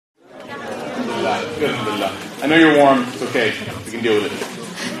Good, alhamdulillah. I know you're warm. It's okay. We can deal with it.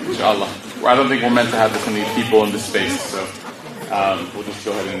 Inshallah. I don't think we're meant to have this many people in this space, so we'll just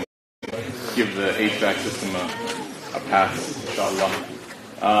go ahead and give the HVAC system a pass, inshallah.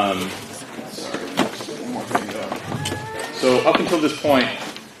 Sorry, just one more thing though. So up until this point,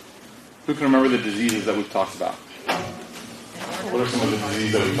 who can remember the diseases that we've talked about? What are some of the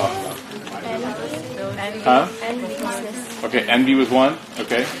diseases that we've talked about? Huh? Envy. Okay, envy was one.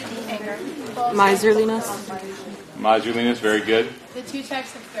 Okay. Anger. Miserliness, very good. The 2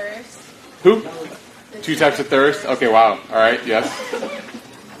 types of thirst. Who? 2 types of thirst? Okay, wow. All right, yes.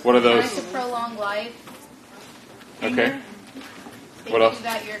 What are those? Trying to prolong life. Okay. Thinking What else?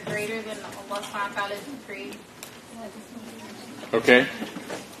 that you're greater than Allah subhanahu wa ta'ala's decree. Okay.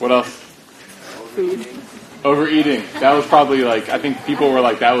 What else? Food. Overeating. That was probably like, I think people were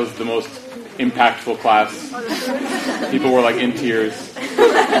like, that was the most impactful class. People were like in tears.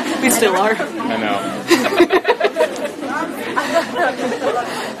 We still are. I know.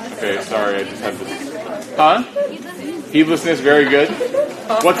 Okay, sorry, I just had this. Huh? Heedlessness, very good.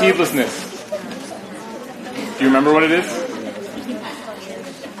 What's heedlessness? Do you remember what it is?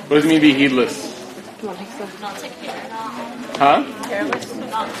 What does it mean to be heedless? Huh?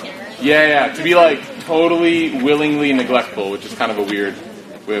 Yeah. To be like totally, willingly neglectful, which is kind of a weird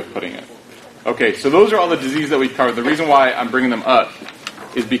way of putting it. Okay, so those are all the diseases that we've covered. The reason why I'm bringing them up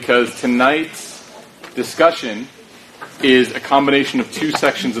is because tonight's discussion is a combination of 2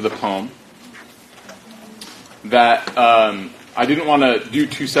 sections of the poem that I didn't want to do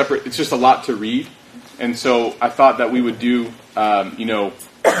 2 separate. It's just a lot to read, and so I thought that we would do,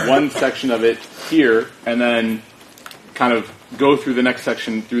 one section of it here, and then kind of go through the next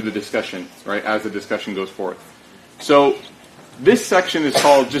section through the discussion, right, as the discussion goes forth. So this section is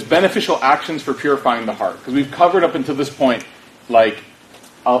called just beneficial actions for purifying the heart, because we've covered up until this point like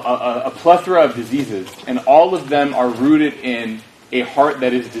a plethora of diseases, and all of them are rooted in a heart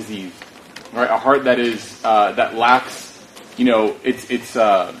that is diseased, right? A heart that is that lacks, it's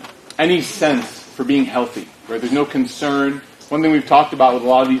any sense for being healthy, right? There's no concern. One thing we've talked about with a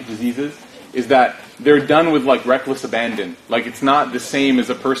lot of these diseases is that they're done with like reckless abandon. Like it's not the same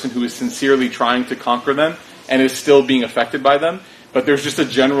as a person who is sincerely trying to conquer them and is still being affected by them, but there's just a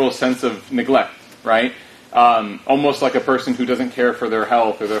general sense of neglect, right? Almost like a person who doesn't care for their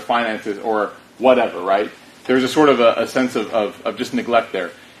health or their finances or whatever, right? There's a sort of a sense of just neglect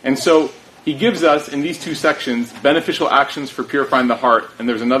there. And so he gives us, in these 2 sections, beneficial actions for purifying the heart, and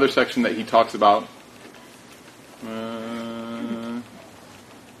there's another section that he talks about.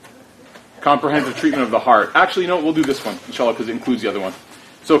 Comprehensive treatment of the heart. Actually, we'll do this one, inshallah, because it includes the other one.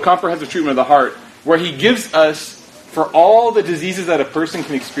 So comprehensive treatment of the heart, where he gives us, for all the diseases that a person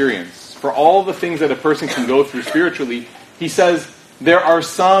can experience, for all the things that a person can go through spiritually, he says there are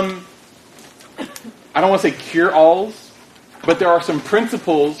some, I don't want to say cure-alls, but there are some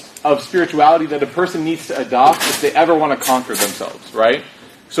principles of spirituality that a person needs to adopt if they ever want to conquer themselves, right?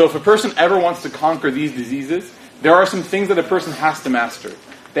 So if a person ever wants to conquer these diseases, there are some things that a person has to master.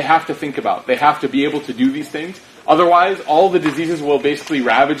 They have to think about. They have to be able to do these things. Otherwise, all the diseases will basically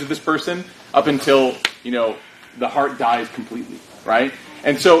ravage this person up until, the heart dies completely, right?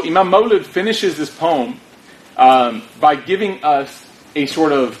 And so Imam Mawlid finishes this poem by giving us a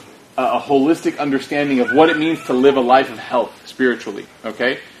sort of a holistic understanding of what it means to live a life of health spiritually,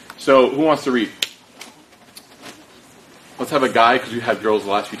 okay? So who wants to read? Let's have a guy, because we've had girls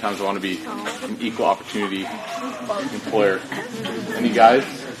the last few times. I want to be an equal opportunity employer. Any guys?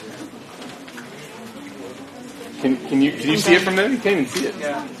 Can you see it from there? You can't even see it.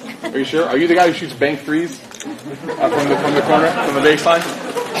 Yeah. Are you sure? Are you the guy who shoots bank threes from the corner, from the baseline?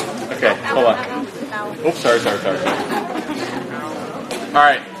 Okay, hold on. Oops, sorry. All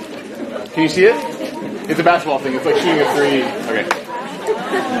right. Can you see it? It's a basketball thing. It's like shooting a 3. Okay.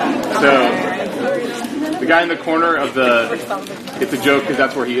 So the guy in the corner of it's a joke because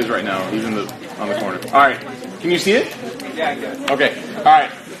that's where he is right now. He's on the corner. All right. Can you see it? Yeah, I get it. Okay. All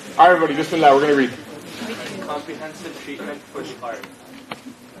right, everybody. Bismillah. We're going to read. Comprehensive treatment for the heart.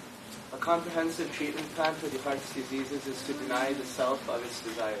 A comprehensive treatment plan for the heart's diseases is to deny the self of its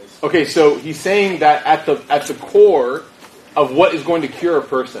desires. Okay, so he's saying that at the core of what is going to cure a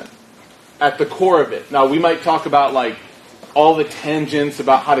person, at the core of it. Now, we might talk about like all the tangents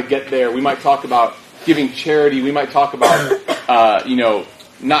about how to get there. We might talk about giving charity. We might talk about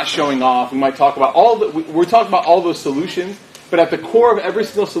not showing off. We might talk about we're talking about all those solutions. But at the core of every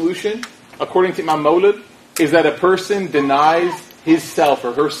single solution, according to Imam Mawlid, is that a person denies his self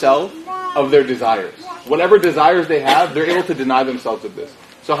or herself of their desires. Whatever desires they have, they're able to deny themselves of this.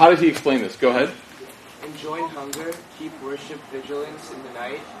 So how does he explain this? Go ahead. Enjoin hunger, keep worship vigilance in the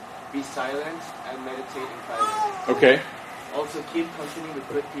night, be silent, and meditate in private. Okay. Also keep company with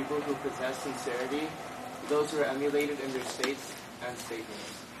good people who possess sincerity, those who are emulated in their states and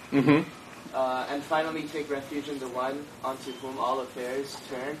statements. Mm-hmm. And finally, take refuge in the one onto whom all affairs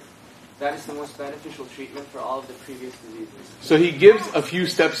turn. That is the most beneficial treatment for all of the previous diseases. So he gives a few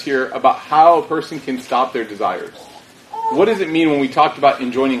steps here about how a person can stop their desires. What does it mean when we talked about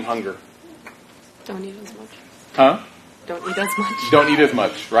enjoining hunger? Don't eat as much. Huh? Don't eat as much. Don't eat as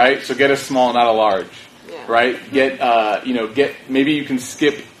much, right? So get a small, not a large, Yeah. right? Get maybe you can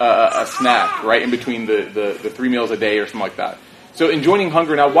skip a snack, right, in between the 3 meals a day or something like that. So enjoining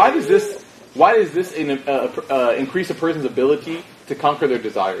hunger. Now, why does this increase a person's ability to conquer their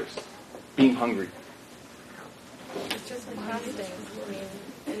desires? Being hungry. It's just like fasting. I mean,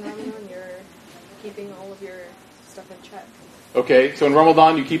 in Ramadan, you're keeping all of your stuff in check. Okay, so in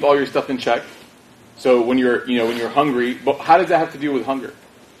Ramadan you keep all your stuff in check. So when you're hungry, but how does that have to do with hunger?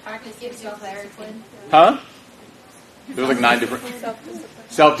 Practice gives you discipline. Huh? There's like 9 different.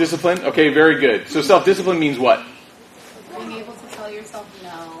 Self-discipline. Okay, very good. So self-discipline means what? Being able to tell yourself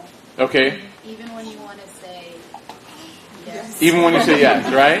no, Okay. even when you want to say yes. Even when you say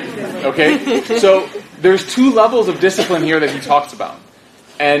yes, right? Okay. So there's 2 levels of discipline here that he talks about.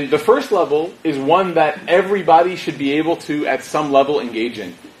 And the first level is one that everybody should be able to, at some level, engage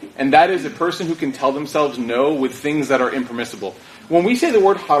in. And that is a person who can tell themselves no with things that are impermissible. When we say the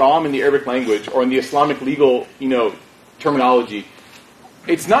word haram in the Arabic language or in the Islamic legal, terminology,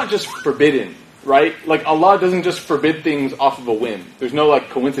 it's not just forbidden, right? Like Allah doesn't just forbid things off of a whim. There's no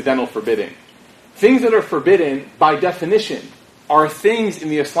coincidental forbidding. Things that are forbidden, by definition, are things in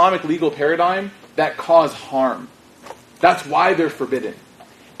the Islamic legal paradigm that cause harm. That's why they're forbidden.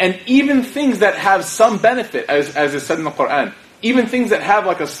 And even things that have some benefit, as is said in the Quran, even things that have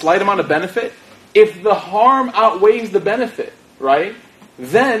a slight amount of benefit, if the harm outweighs the benefit, right,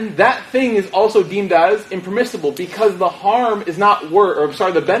 then that thing is also deemed as impermissible because the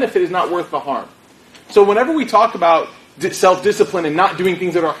the benefit is not worth the harm. So whenever we talk about self-discipline and not doing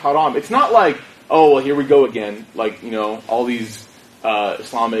things that are haram, it's not like, oh, well, here we go again. All these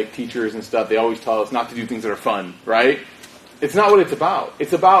Islamic teachers and stuff, they always tell us not to do things that are fun, right? It's not what it's about.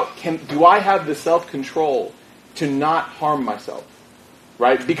 It's about, do I have the self-control to not harm myself,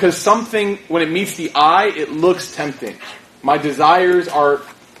 right? Because something, when it meets the eye, it looks tempting. My desires are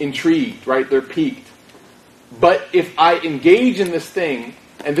intrigued, right? They're piqued. But if I engage in this thing,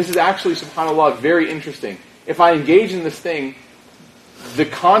 and this is actually, subhanAllah, very interesting. If I engage in this thing, the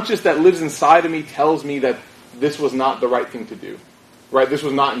conscience that lives inside of me tells me that this was not the right thing to do, right? This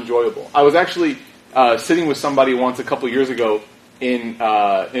was not enjoyable. I was actually sitting with somebody once a couple years ago in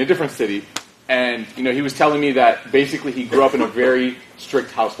a different city, and he was telling me that basically he grew up in a very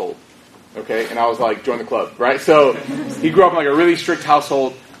strict household. Okay, and I was like, join the club, right? So he grew up in a really strict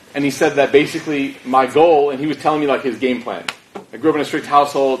household, and he said that basically my goal, and he was telling me his game plan. I grew up in a strict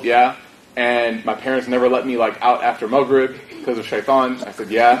household, yeah, and my parents never let me out after Maghrib because of shaitan. I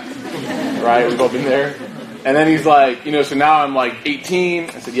said, yeah, right, we've all been there. And then he's like, so now I'm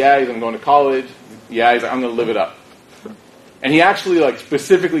 18. I said, yeah. I'm going to college. Yeah, he's like, I'm going to live it up. And he actually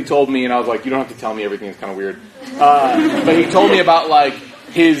specifically told me, and I was like, you don't have to tell me everything, it's kind of weird. But he told me about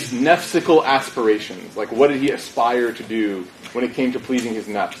his nefsical aspirations. What did he aspire to do when it came to pleasing his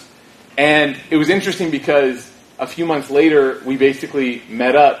nefs? And it was interesting because a few months later, we basically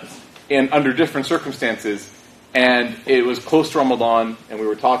met up under different circumstances, and it was close to Ramadan, and we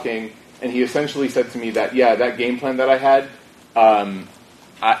were talking, and he essentially said to me that, yeah, that game plan that I had,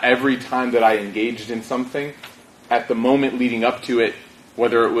 every time that I engaged in something, at the moment leading up to it,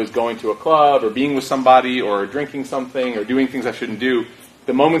 whether it was going to a club or being with somebody or drinking something or doing things I shouldn't do,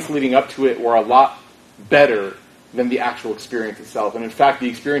 the moments leading up to it were a lot better than the actual experience itself. And in fact, the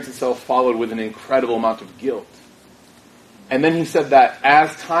experience itself followed with an incredible amount of guilt. And then he said that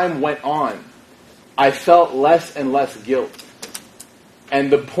as time went on, I felt less and less guilt.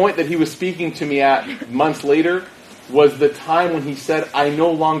 And the point that he was speaking to me at months later was the time when he said, I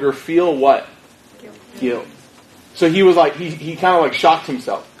no longer feel what? Guilt. So he was he kind of shocked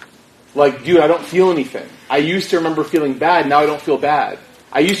himself. Dude, I don't feel anything. I used to remember feeling bad, now I don't feel bad.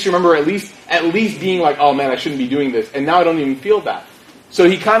 I used to remember at least being oh man, I shouldn't be doing this, and now I don't even feel that. So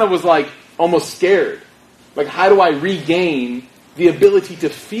he kind of was almost scared. How do I regain the ability to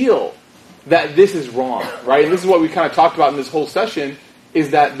feel that this is wrong, right? And this is what we kind of talked about in this whole session,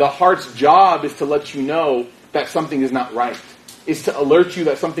 is that the heart's job is to let you know that something is not right. Is to alert you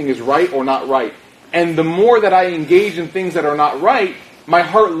that something is right or not right. And the more that I engage in things that are not right, my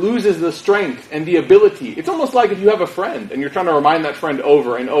heart loses the strength and the ability. It's almost like if you have a friend and you're trying to remind that friend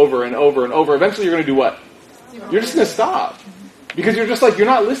over and over and over and over. Eventually you're going to do what? You're just going to stop. Because you're just like, you're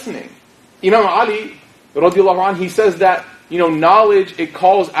not listening. Imam Ali, radiallahu anhu, he says that, knowledge, it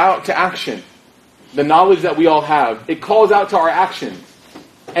calls out to action. The knowledge that we all have, it calls out to our actions.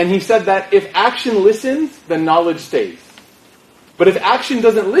 And he said that if action listens, then knowledge stays. But if action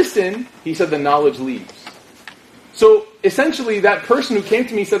doesn't listen, he said the knowledge leaves. So essentially, that person who came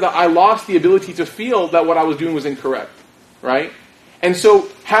to me said that I lost the ability to feel that what I was doing was incorrect, right? And so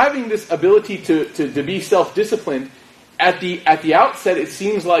having this ability to be self-disciplined, at the outset, it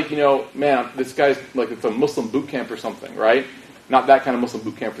seems like, man, this guy's like it's a Muslim boot camp or something, right? Not that kind of Muslim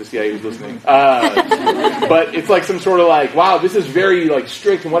boot camp for the CIA who's listening. But it's like some sort of like, wow, this is very like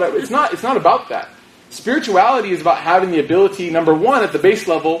strict and whatever. It's not about that. Spirituality is about having the ability, number one, at the base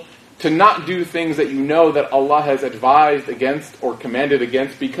level, to not do things that you know that Allah has advised against or commanded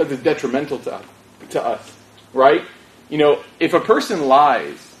against because it's detrimental to us, right? If a person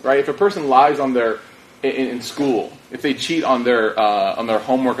lies, right? If a person lies on their in school, if they cheat on their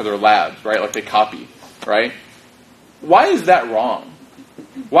homework or their labs, right? Like they copy, right? Why is that wrong?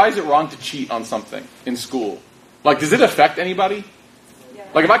 Why is it wrong to cheat on something in school? Like, does it affect anybody? Yeah.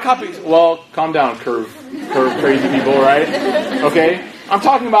 Like, if I copy, well, calm down, curve crazy people, right? Okay? I'm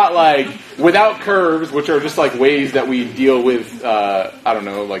talking about, like, without curves, which are just, like, ways that we deal with, I don't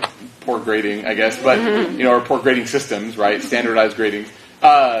know, like, poor grading, I guess, but, or poor grading systems, right? Standardized grading.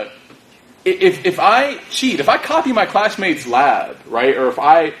 If I cheat, if I copy my classmate's lab, right? Or if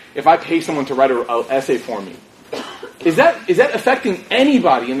I pay someone to write an essay for me, is that affecting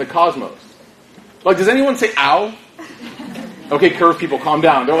anybody in the cosmos? Like, does anyone say, ow? Okay, curve people, calm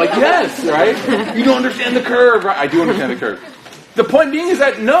down. They're like, yes, right? You don't understand the curve, right? I do understand the curve. The point being is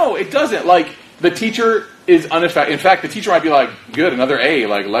that, no, it doesn't. Like, the teacher is unaffected. In fact, the teacher might be like, good, another A,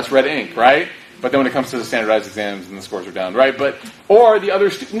 like, less red ink, right? But then when it comes to the standardized exams and the scores are down, right? Or the other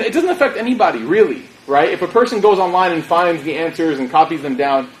student, it doesn't affect anybody, really, right? If a person goes online and finds the answers and copies them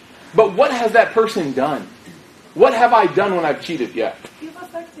down, but what has that person done? What have I done when I've cheated? Yeah. You've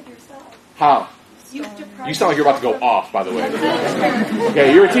affected yourself. How? You sound like you're about to go off, by the way.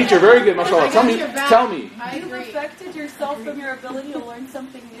 Okay, you're a teacher. Very good, mashallah. Tell me. You've affected yourself from your ability to learn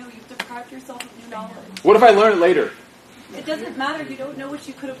something new. You've deprived yourself of new knowledge. What if I learn it later? It doesn't matter. You don't know what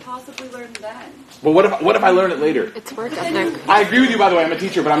you could have possibly learned then. But what if I learn it later? It's work ethic. I agree with you, by the way. I'm a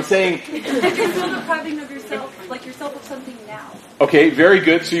teacher, but I'm saying... But you're still depriving of yourself of something now. Okay, very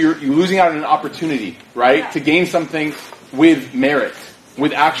good. So you're losing out on an opportunity, right? Yeah. To gain something with merit,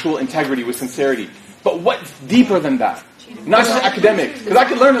 with actual integrity, with sincerity. But what's deeper than that? Not just academic. Because I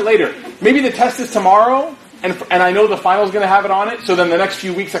could learn it later. Maybe the test is tomorrow, and I know the final's going to have it on it, so then the next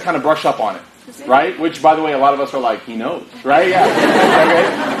few weeks I kind of brush up on it. Right? Which, by the way, a lot of us are like, he knows. Right? Yeah.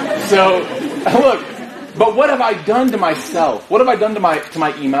 Okay? So, look, but what have I done to myself? What have I done to my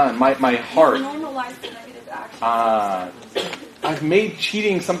iman, my heart? Normalize the negative actions. I've made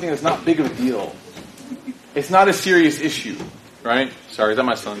cheating something that's not big of a deal. It's not a serious issue. Right? Sorry, is that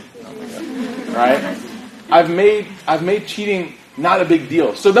my son? Oh my God. Right? I've made cheating not a big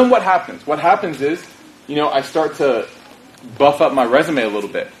deal. So then what happens? What happens is, I start to buff up my resume a little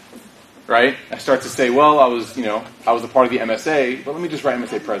bit. Right? I start to say, well, I was a part of the MSA, but let me just write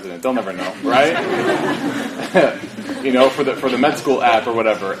MSA president. They'll never know, right? for the med school app or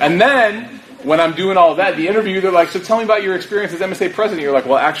whatever. And then when I'm doing all that, the interview, they're like, so tell me about your experience as MSA president. You're like,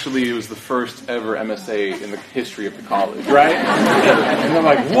 well, actually, it was the first ever MSA in the history of the college, right? And I'm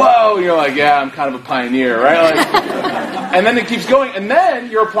like, whoa! And you're like, yeah, I'm kind of a pioneer, right? Like, and then it keeps going, and then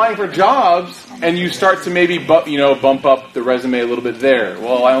you're applying for jobs, and you start to maybe bump up the resume a little bit there.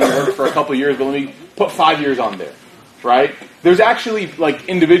 Well, I only worked for a couple of years, but let me put 5 years on there, right? There's actually like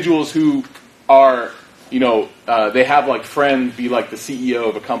individuals who are, they have like friends be like the CEO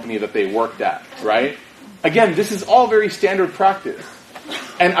of a company that they worked at, right? Again, this is all very standard practice.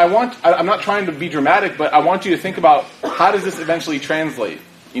 And I'm not trying to be dramatic, but I want you to think about how does this eventually translate?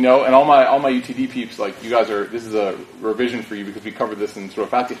 And all my UTD peeps, like you guys this is a revision for you because we covered this in Surah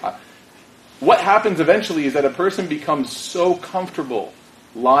Fatiha. What happens eventually is that a person becomes so comfortable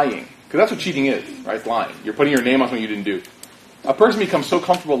lying, because that's what cheating is, right? It's lying. You're putting your name on something you didn't do. A person becomes so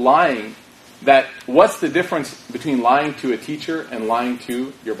comfortable lying that what's the difference between lying to a teacher and lying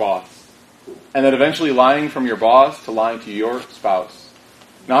to your boss? And then eventually lying from your boss to lying to your spouse.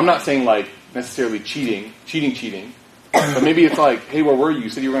 Now, I'm not saying like necessarily cheating, but maybe it's like, hey, where were you? You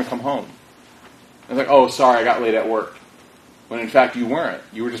said you were going to come home. And it's like, oh, sorry, I got late at work. When in fact you weren't.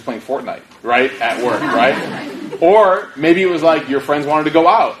 You were just playing Fortnite, right? At work, right? Or maybe it was like your friends wanted to go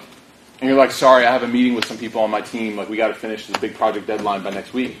out. And you're like, sorry, I have a meeting with some people on my team. Like, we got to finish this big project deadline by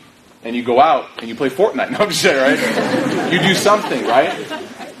next week. And you go out and you play Fortnite. No, I'm just saying, right? You do something, right?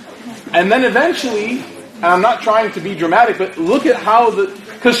 And then eventually And I'm not trying to be dramatic, but look at how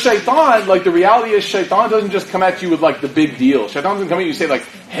because shaitan, like the reality is shaitan doesn't just come at you with like the big deal. Shaitan doesn't come at you and say like,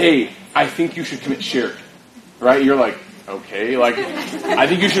 hey, I think you should commit shirk. Right? You're like, okay, like, I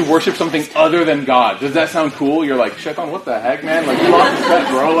think you should worship something other than God. Does that sound cool? You're like, shaitan, what the heck, man? Like, you lost respect,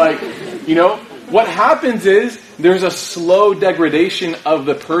 bro. Like, you know, what happens is there's a slow degradation of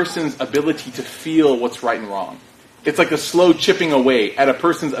the person's ability to feel what's right and wrong. It's like a slow chipping away at a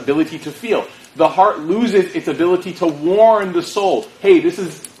person's ability to feel. The heart loses its ability to warn the soul. Hey,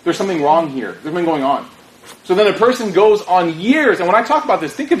 there's something wrong here. There's something going on. So then a person goes on years, and when I talk about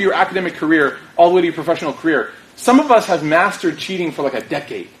this, think of your academic career all the way to your professional career. Some of us have mastered cheating for like a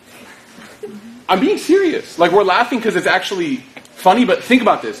decade. I'm being serious. Like, we're laughing because it's actually funny, but think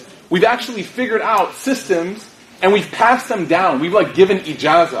about this. We've actually figured out systems, and we've passed them down. We've like given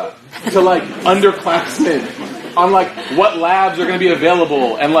ijaza to like underclassmen on like what labs are going to be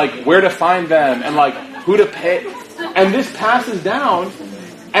available, and like where to find them, and like who to pay. And this passes down,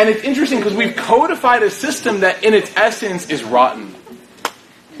 and it's interesting because we've codified a system that in its essence is rotten.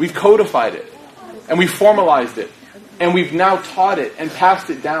 We've codified it. And we've formalized it. And we've now taught it and passed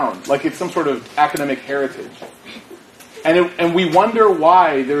it down like it's some sort of academic heritage. And we wonder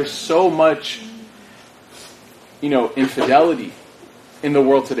why there's so much, infidelity in the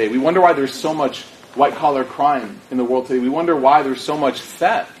world today. We wonder why there's so much white-collar crime in the world today. We wonder why there's so much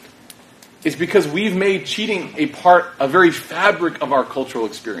theft. It's because we've made cheating a very fabric of our cultural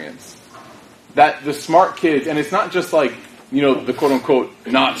experience. That the smart kids, and it's not just like, the quote-unquote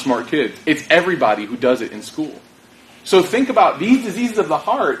not smart kids. It's everybody who does it in school. So think about these diseases of the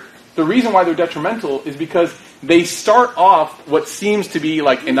heart. The reason why they're detrimental is because they start off what seems to be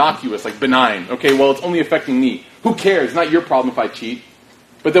like innocuous, like benign. Okay, well, it's only affecting me. Who cares? It's not your problem if I cheat.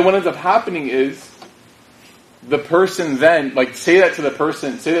 But then what ends up happening is the person then, like, say that to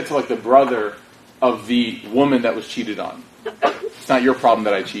like the brother of the woman that was cheated on. It's not your problem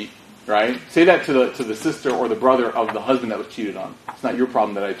that I cheat. Right? Say that to the sister or the brother of the husband that was cheated on. It's not your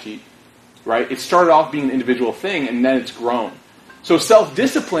problem that I cheat. Right? It started off being an individual thing, and then it's grown. So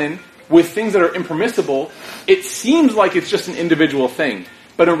self-discipline with things that are impermissible, it seems like it's just an individual thing.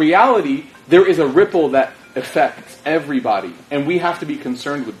 But in reality, there is a ripple that affects everybody. And we have to be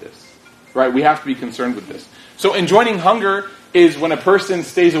concerned with this. Right? We have to be concerned with this. So enjoining hunger is when a person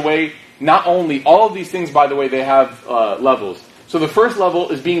stays away, not only, all of these things, by the way, they have levels. So the first level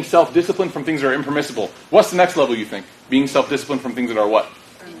is being self-disciplined from things that are impermissible. What's the next level, you think? Being self-disciplined from things that are what?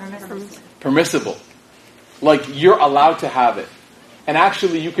 Permissible. Like, you're allowed to have it. And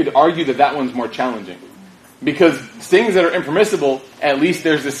actually, you could argue that one's more challenging. Because things that are impermissible, at least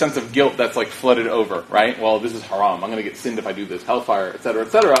there's this sense of guilt that's like flooded over, right? Well, this is haram. I'm going to get sinned if I do this. Hellfire, etc.,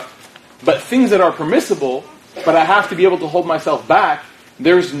 etc. But things that are permissible, but I have to be able to hold myself back,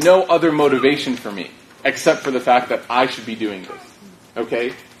 there's no other motivation for me. Except for the fact that I should be doing this.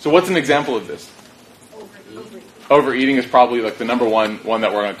 Okay? So what's an example of this? Overeating is probably like the number one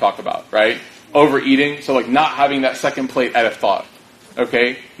that we're going to talk about, right? Overeating, so like not having that second plate at a thought.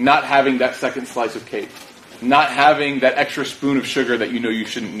 Okay? Not having that second slice of cake. Not having that extra spoon of sugar that you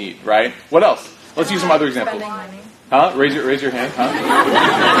shouldn't need, right? What else? Let's use some other examples. Huh? Raise your hand, huh?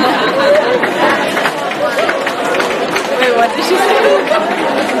 Wait, what did she say?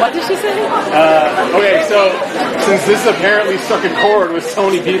 What did she say? Okay, so since this apparently struck a chord with so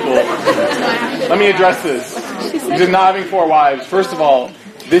many people, let me address this. He's not having 4 wives. First of all,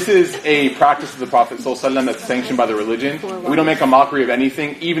 this is a practice of the Prophet ﷺ that's sanctioned by the religion. We don't make a mockery of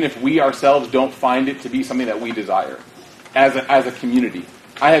anything, even if we ourselves don't find it to be something that we desire as a community.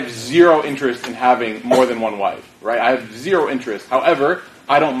 I have zero interest in having more than 1 wife, right? I have zero interest. However,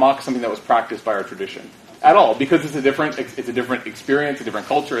 I don't mock something that was practiced by our tradition at all, because it's a different experience, a different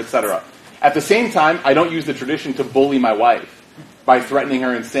culture, etc. At the same time, I don't use the tradition to bully my wife by threatening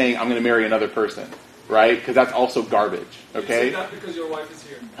her and saying, I'm going to marry another person, right? Because that's also garbage, okay? You say that because your wife is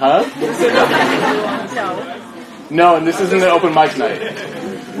here. Huh? No, and this isn't an open mic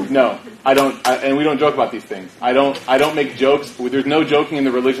night. No, I don't, and we don't joke about these things. I don't make jokes. There's no joking in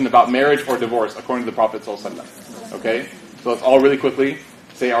the religion about marriage or divorce, according to the Prophet ﷺ. Okay? So let's all really quickly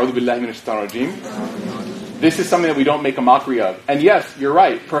say, A'udhu billahi minash shaitanir rajim. This is something that we don't make a mockery of. And yes, you're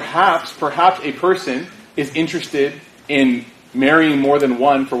right. Perhaps a person is interested in marrying more than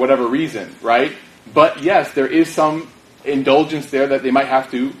one for whatever reason, right? But yes, there is some indulgence there that they might have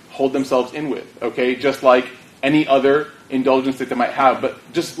to hold themselves in with, okay? Just like any other indulgence that they might have. But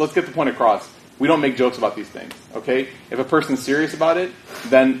just let's get the point across. We don't make jokes about these things, okay? If a person's serious about it,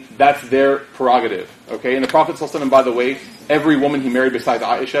 then that's their prerogative, okay? And the Prophet ﷺ, by the way, every woman he married besides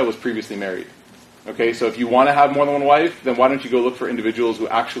Aisha was previously married. Okay, so if you want to have more than 1 wife, then why don't you go look for individuals who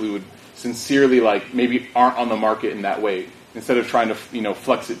actually would sincerely like maybe aren't on the market in that way, instead of trying to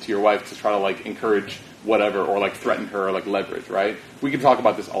flex it to your wife to try to like encourage whatever or like threaten her or like leverage, right? We can talk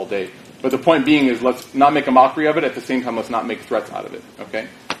about this all day, but the point being is let's not make a mockery of it. At the same time, let's not make threats out of it. Okay,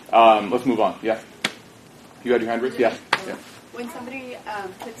 let's move on. Yeah, you had your hand raised. Yeah. When somebody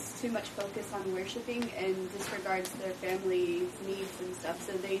puts too much focus on worshiping and disregards their family's needs and stuff,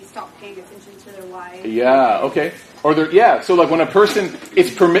 so they stop paying attention to their wife. Yeah, okay. Or so like when a person,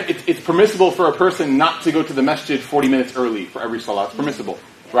 it's permissible for a person not to go to the masjid 40 minutes early for every salah. It's permissible,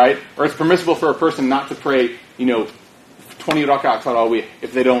 right? Or it's permissible for a person not to pray, 20 rak'ah tarawih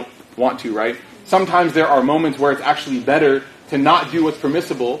if they don't want to, right? Sometimes there are moments where it's actually better to not do what's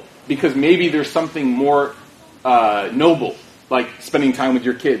permissible because maybe there's something more noble, like spending time with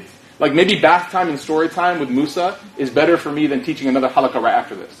your kids. Like maybe bath time and story time with Musa is better for me than teaching another halaqah right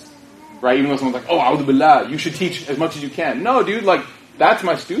after this. Right? Even though someone's like, oh, a'udhu billah, you should teach as much as you can. No, dude, like, that's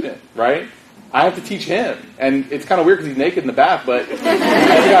my student, right? I have to teach him. And it's kind of weird because he's naked in the bath, but I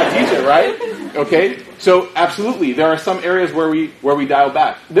gotta teach it, right? Okay? So, absolutely, there are some areas where we dial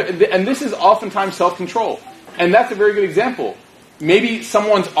back. And this is oftentimes self-control. And that's a very good example. Maybe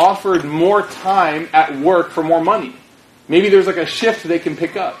someone's offered more time at work for more money. Maybe there's like a shift they can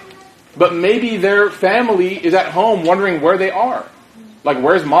pick up. But maybe their family is at home wondering where they are. Like,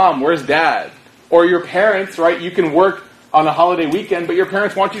 where's mom? Where's dad? Or your parents, right? You can work on a holiday weekend, but your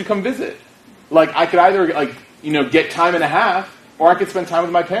parents want you to come visit. Like, I could either, get time and a half, or I could spend time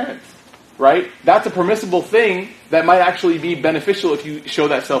with my parents, right? That's a permissible thing that might actually be beneficial if you show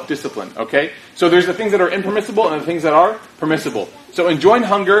that self-discipline, okay? So there's the things that are impermissible and the things that are permissible. So enjoin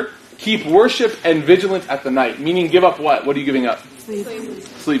hunger, keep worship and vigilance at the night. Meaning give up what? What are you giving up?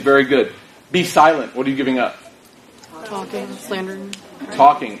 Sleep, very good. Be silent. What are you giving up? Talking, slandering.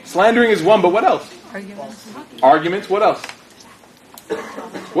 Slandering is one, but what else? Arguments, what else?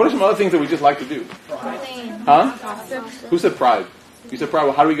 What are some other things that we just like to do? Huh? Who said pride? You said pride.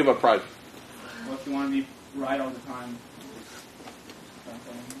 Well, how do we give up pride? Well, if you want to be right all the time.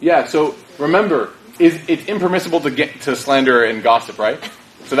 Yeah, so remember, it's impermissible to get to slander and gossip, right?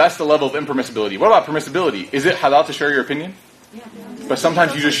 So that's the level of impermissibility. What about permissibility? Is it halal to share your opinion? But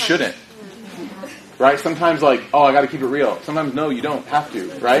sometimes you just shouldn't. Right? Sometimes I got to keep it real. Sometimes, no, you don't have to.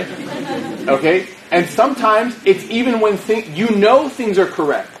 Right? Okay? And sometimes it's even when things are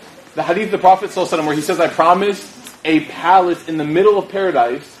correct. The hadith of the Prophet ﷺ where he says, I promise a palace in the middle of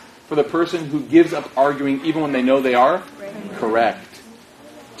paradise for the person who gives up arguing even when they know they are correct.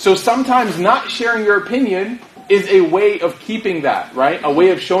 So sometimes not sharing your opinion is a way of keeping that, right? A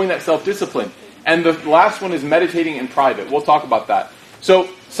way of showing that self-discipline. And the last one is meditating in private. We'll talk about that. So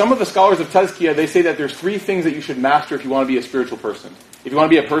some of the scholars of Tazkiyah, they say that there's 3 things that you should master if you want to be a spiritual person. If you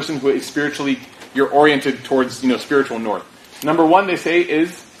want to be a person who is spiritually, you're oriented towards, spiritual north. Number 1, they say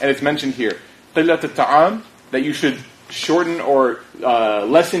is, and it's mentioned here, qillat al-ta'am, that you should shorten or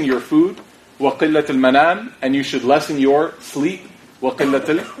lessen your food, wa qillat al-manam, and you should lessen your sleep, wa qillat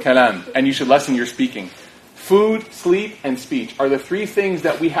al-kalam, and you should lessen your speaking. Food, sleep, and speech are the 3 things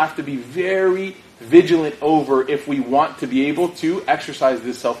that we have to be very vigilant over if we want to be able to exercise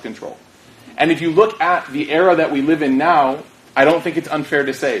this self-control. And if you look at the era that we live in now, I don't think it's unfair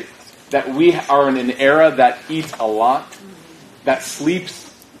to say that we are in an era that eats a lot, that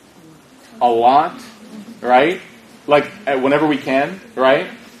sleeps a lot, right? Like whenever we can, right?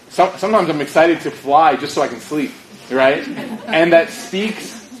 Sometimes I'm excited to fly just so I can sleep, right? And that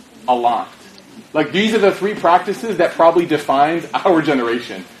speaks a lot. Like these are the 3 practices that probably defines our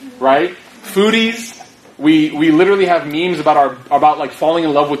generation, right? Foodies, we literally have memes about like falling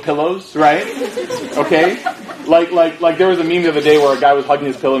in love with pillows, right? Okay? Like there was a meme the other day where a guy was hugging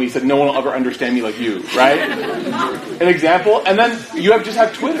his pillow and he said, no one will ever understand me like you, right? An example. And then you just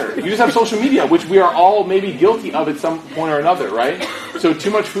have Twitter. You just have social media, which we are all maybe guilty of at some point or another, right? So too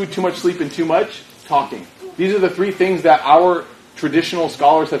much food, too much sleep, and too much talking. These are the 3 things that our traditional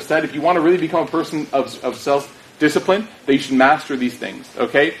scholars have said, if you want to really become a person of self-discipline, that you should master these things,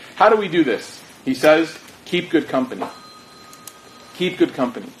 okay? How do we do this? He says, keep good company. Keep good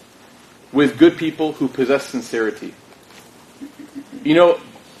company with good people who possess sincerity.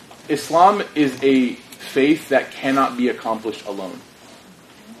 Islam is a faith that cannot be accomplished alone.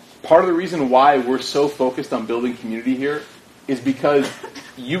 Part of the reason why we're so focused on building community here is because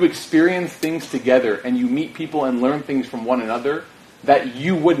you experience things together and you meet people and learn things from one another that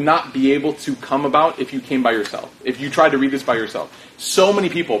you would not be able to come about if you came by yourself. If you tried to read this by yourself. So many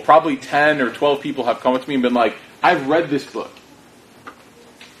people, probably 10 or 12 people have come up to me and been like, I've read this book.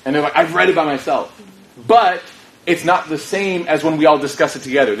 And they're like, I've read it by myself. But it's not the same as when we all discuss it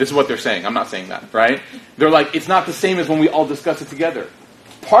together. This is what they're saying. I'm not saying that, right? They're like, it's not the same as when we all discuss it together.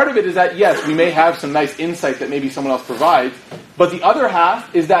 part of it is that, yes, we may have some nice insight that maybe someone else provides, but the other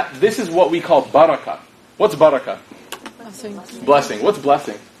half is that this is what we call barakah. What's barakah? Blessing. What's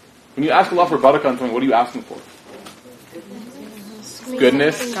blessing? When you ask Allah for barakah on something, what are you asking for?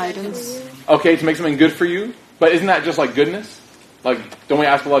 Goodness. Guidance. Okay, to make something good for you. But isn't that just like goodness? Like, don't we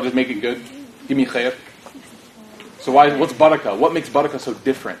ask Allah just make it good? Give me khair. So what's barakah? What makes barakah so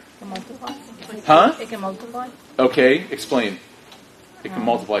different? It can multiply. Huh? It can multiply. Okay, explain. It can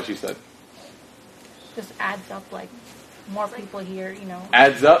multiply, she said. Just adds up, like, more people here,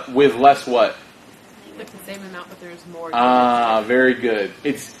 Adds up with less what? Like the same amount, but there's more. Ah, very good.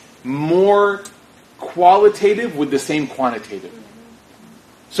 It's more qualitative with the same quantitative.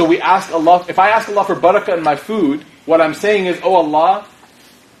 So we ask Allah, if I ask Allah for barakah in my food, what I'm saying is, oh Allah,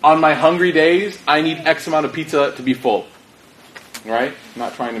 on my hungry days, I need X amount of pizza to be full. Right?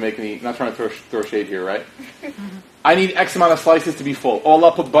 Not trying to throw shade here, right? I need X amount of slices to be full. Oh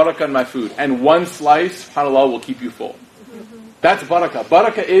Allah, put barakah in my food. And one slice, subhanAllah, will keep you full. That's barakah.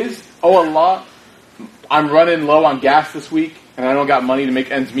 Barakah is, oh Allah, I'm running low on gas this week, and I don't got money to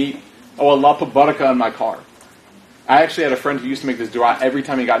make ends meet. Oh Allah, put barakah in my car. I actually had a friend who used to make this dua every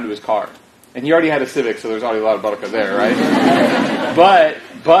time he got into his car. And he already had a Civic, so there's already a lot of barakah there, right?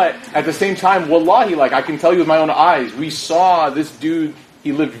 But at the same time, wallahi, like I can tell you with my own eyes, we saw this dude,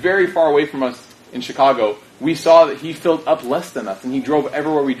 he lived very far away from us in Chicago. We saw that he filled up less than us, and he drove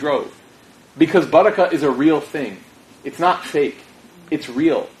everywhere we drove. Because barakah is a real thing. It's not fake. It's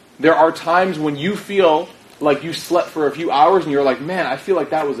real. There are times when you feel like you slept for a few hours, and you're like, man, I feel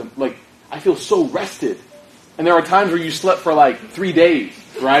like I feel so rested. And there are times where you slept for like 3 days,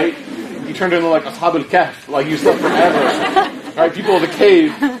 right? You turned into like Ashab al-Kahf, like you slept forever. Right? People of the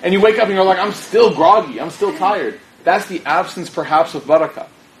cave. And you wake up and you're like, I'm still groggy, I'm still tired. That's the absence perhaps of barakah.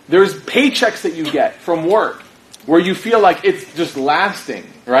 There's paychecks that you get from work where you feel like it's just lasting,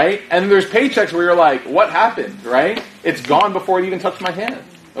 right? And there's paychecks where you're like, what happened, right? It's gone before it even touched my hand,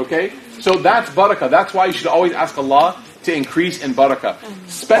 okay? So that's barakah. That's why you should always ask Allah to increase in barakah.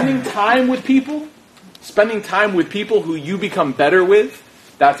 Spending time with people who you become better with,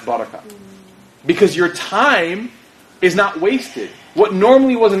 that's barakah. Because your time is not wasted. What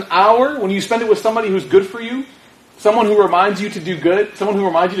normally was an hour, when you spend it with somebody who's good for you, someone who reminds you to do good, someone who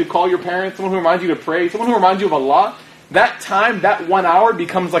reminds you to call your parents, someone who reminds you to pray, someone who reminds you of Allah, that time, that 1 hour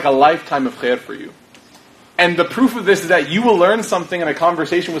becomes like a lifetime of khair for you. And the proof of this is that you will learn something in a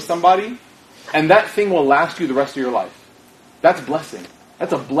conversation with somebody, and that thing will last you the rest of your life. That's blessing.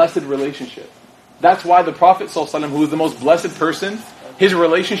 That's a blessed relationship. That's why the Prophet ﷺ, who is the most blessed person, his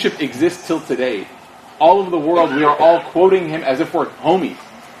relationship exists till today. All over the world, we are all quoting him as if we're homies.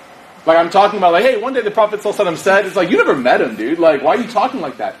 Like I'm talking about, like, hey, one day the Prophet ﷺ said, it's like, you never met him, dude. Like, why are you talking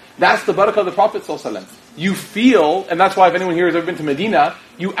like that? That's the barakah of the Prophet ﷺ. You feel, and that's why if anyone here has ever been to Medina,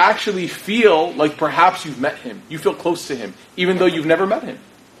 you actually feel like perhaps you've met him. You feel close to him, even though you've never met him.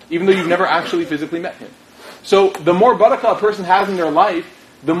 Even though you've never actually physically met him. So the more barakah a person has in their life,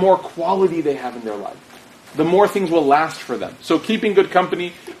 the more quality they have in their life. The more things will last for them. So keeping good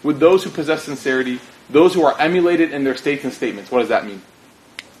company with those who possess sincerity, those who are emulated in their states and statements. What does that mean?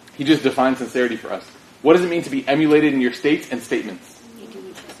 He just defined sincerity for us. What does it mean to be emulated in your states and statements?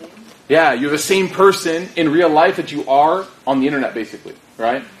 Yeah, you're the same person in real life that you are on the internet, basically,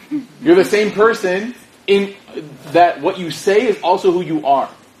 right? You're the same person in that what you say is also who you are.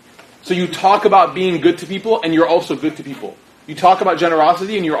 So you talk about being good to people, and you're also good to people. You talk about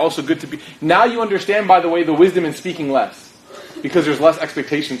generosity, and you're also good to people. Now you understand, by the way, the wisdom in speaking less. Because there's less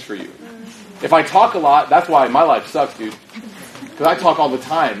expectations for you. If I talk a lot, that's why my life sucks, dude. Because I talk all the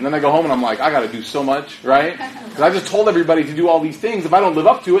time. And then I go home and I'm like, I got to do so much, right? Because I just told everybody to do all these things. If I don't live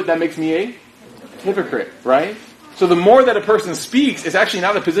up to it, that makes me a hypocrite, right? So the more that a person speaks, it's actually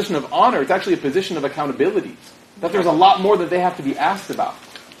not a position of honor. It's actually a position of accountability. That there's a lot more that they have to be asked about.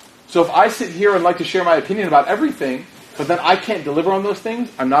 So if I sit here and like to share my opinion about everything, but then I can't deliver on those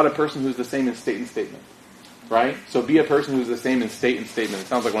things, I'm not a person who's the same in state and statement. Right? So be a person who's the same in state and statement. It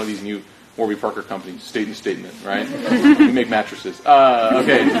sounds like one of these new Warby Parker companies, state and statement, right? We make mattresses.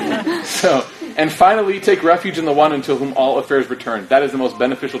 Okay. So, and finally, take refuge in the one until whom all affairs return. That is the most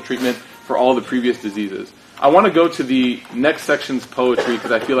beneficial treatment for all the previous diseases. I want to go to the next section's poetry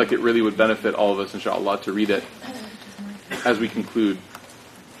because I feel like it really would benefit all of us, inshallah, to read it as we conclude.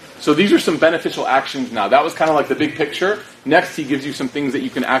 So these are some beneficial actions now. That was kind of like the big picture. Next, he gives you some things that you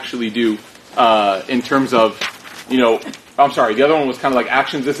can actually do in terms of, I'm sorry, the other one was kind of like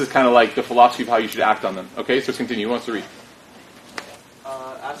actions. This is kind of like the philosophy of how you should act on them. Okay, so continue. Who wants to read?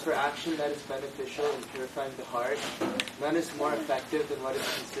 As for action that is beneficial in purifying the heart, none is more effective than what is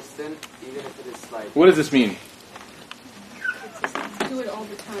consistent, even if it is slight. What does this mean? Do it all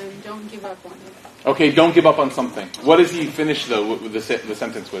the time. Don't give up on it. Okay, don't give up on something. What does he finish, though, with the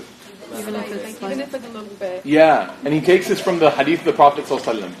sentence with? Even if it's a little bit. Yeah, and he takes this from the hadith of the Prophet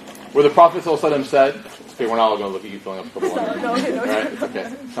ﷺ, where the Prophet ﷺ said, okay, we're not all going to look at you filling up a couple of No. Right?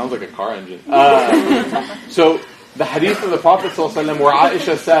 Okay. Sounds like a car engine. So, the hadith of the Prophet ﷺ, where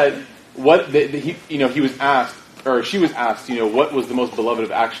Aisha said, he was asked, or she was asked, what was the most beloved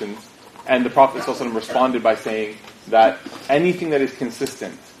of actions? And the Prophet ﷺ responded by saying that anything that is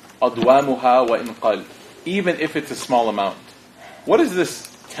consistent, أَدْوَامُهَا وَإِنْ قَلْ, even if it's a small amount. What is this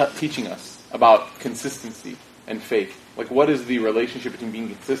teaching us about consistency and faith? Like, what is the relationship between being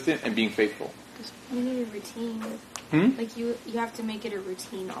consistent and being faithful? You need a routine. Like you have to make it a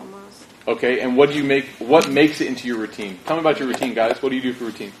routine almost. Okay, and what makes it into your routine? Tell me about your routine, guys. What do you do for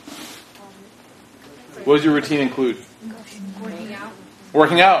routine? What does your routine include? Working out.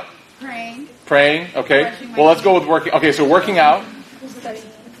 Working out. Praying. Okay. Well, let's go with working. Okay, so working out,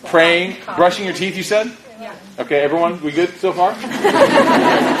 praying, brushing your teeth. You said. Yeah. Okay, everyone, we good so far?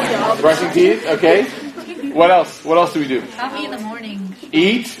 Brushing teeth. Okay. What else? What else do we do? Coffee in the morning.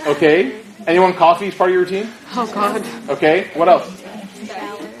 Eat. Okay. Anyone coffee is part of your routine? Oh, God. Okay. What else?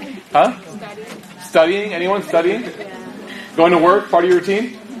 Huh? Studying. Anyone studying? Going to work, part of your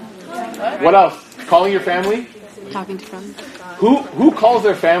routine? What else? Calling your family? Talking to friends. Who calls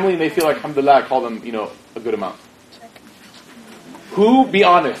their family and they feel like, alhamdulillah, I call them, a good amount? Who, be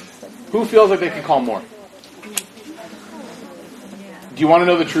honest, who feels like they can call more? Do you want to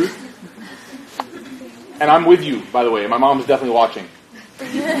know the truth? And I'm with you, by the way. My mom's definitely watching.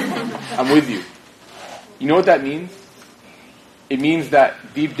 I'm with you. You know what that means? It means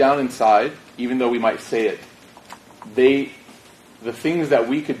that deep down inside, even though we might say it, the things that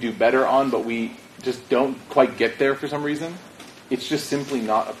we could do better on, but we just don't quite get there for some reason, it's just simply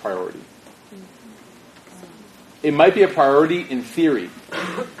not a priority. It might be a priority in theory,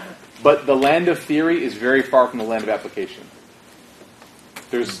 but the land of theory is very far from the land of application.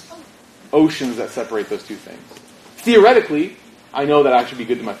 There's oceans that separate those two things. Theoretically, I know that I should be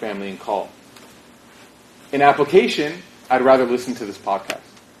good to my family and call. In application, I'd rather listen to this podcast.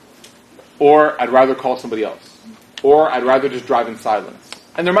 Or I'd rather call somebody else. Or I'd rather just drive in silence.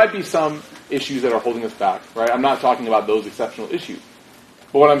 And there might be some issues that are holding us back, right? I'm not talking about those exceptional issues.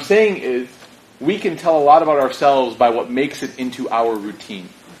 But what I'm saying is, we can tell a lot about ourselves by what makes it into our routine.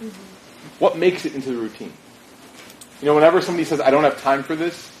 What makes it into the routine? Whenever somebody says, I don't have time for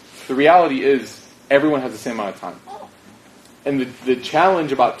this, the reality is, everyone has the same amount of time. And the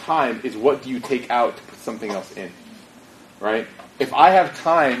challenge about time is, what do you take out to put something else in? Right? If I have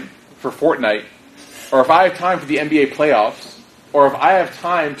time for Fortnite, or if I have time for the NBA playoffs, or if I have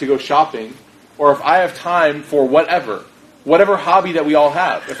time to go shopping, or if I have time for whatever hobby that we all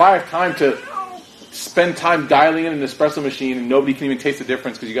have, if I have time to spend time dialing in an espresso machine and nobody can even taste the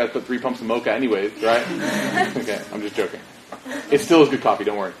difference because you guys put 3 pumps of mocha anyways, right? Okay, I'm just joking. It still is good coffee,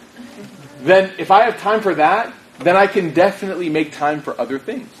 don't worry. Then if I have time for that, then I can definitely make time for other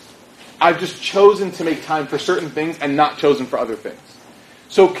things. I've just chosen to make time for certain things and not chosen for other things.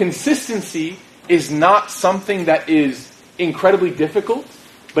 So consistency is not something that is incredibly difficult,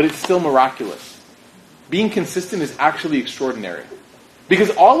 but it's still miraculous. Being consistent is actually extraordinary. Because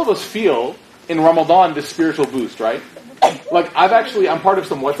all of us feel, in Ramadan, this spiritual boost, right? Like, I'm part of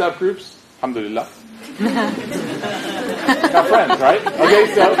some WhatsApp groups. Alhamdulillah. Got friends, right?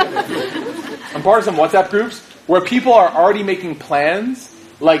 Okay, so I'm part of some WhatsApp groups where people are already making plans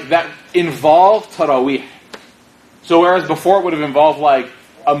like that involve Taraweeh. So whereas before it would have involved like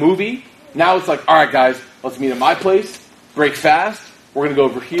a movie, now it's like, alright guys, let's meet at my place, break fast, we're going to go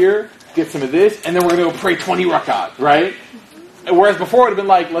over here, get some of this, and then we're going to go pray 20 rakat, right? And whereas before it would have been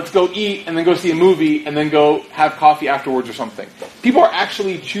like, let's go eat, and then go see a movie, and then go have coffee afterwards or something. People are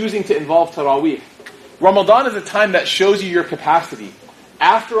actually choosing to involve Taraweeh. Ramadan is a time that shows you your capacity.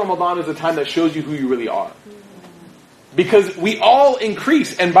 After Ramadan is a time that shows you who you really are. Because we all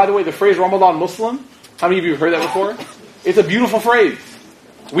increase. And by the way, the phrase Ramadan Muslim, how many of you have heard that before? It's a beautiful phrase.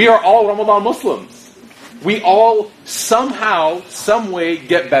 We are all Ramadan Muslims. We all somehow, some way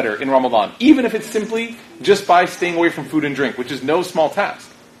get better in Ramadan. Even if it's simply just by staying away from food and drink, which is no small task.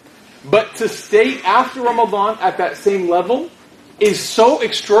 But to stay after Ramadan at that same level is so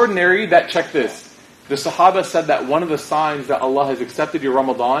extraordinary that, check this, the Sahaba said that one of the signs that Allah has accepted your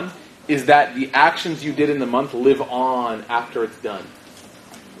Ramadan is that the actions you did in the month live on after it's done.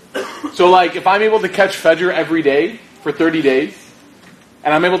 So like, if I'm able to catch Fajr every day for 30 days,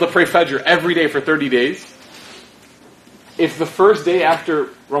 and I'm able to pray Fajr every day for 30 days, if the first day after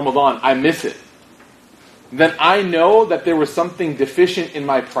Ramadan I miss it, then I know that there was something deficient in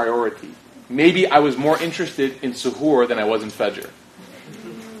my priority. Maybe I was more interested in suhoor than I was in Fajr.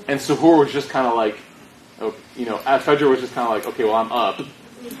 And suhoor was just kind of like, Fajr was just kind of like, okay, well, I'm up.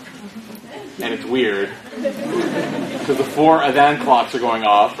 And it's weird. Because the 4 adhan clocks are going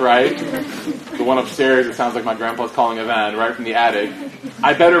off, right? The one upstairs, it sounds like my grandpa's calling adhan right from the attic.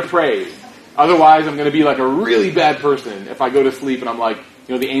 I better pray. Otherwise, I'm going to be like a really bad person if I go to sleep and I'm like,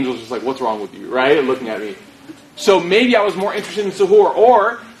 the angel's just like, what's wrong with you, right? Looking at me. So maybe I was more interested in suhoor.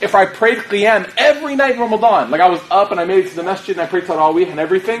 Or if I prayed qiyam every night in Ramadan, like I was up and I made it to the masjid and I prayed tarawih and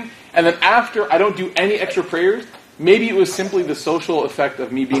everything, and then after I don't do any extra prayers, maybe it was simply the social effect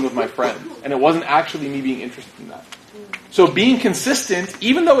of me being with my friends, and it wasn't actually me being interested in that. So being consistent,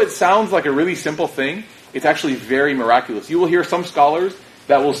 even though it sounds like a really simple thing, it's actually very miraculous. You will hear some scholars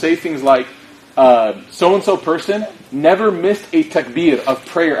that will say things like, so-and-so person never missed a takbir of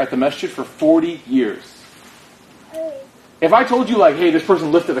prayer at the masjid for 40 years. If I told you, like, hey, this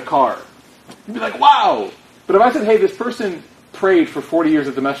person lifted a car, you'd be like, wow. But if I said, hey, this person prayed for 40 years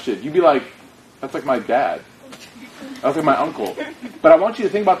at the masjid, you'd be like, that's like my dad. That's like my uncle. But I want you to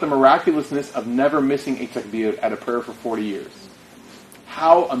think about the miraculousness of never missing a takbir at a prayer for 40 years.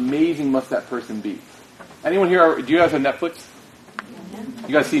 How amazing must that person be? Anyone here, do you guys have Netflix?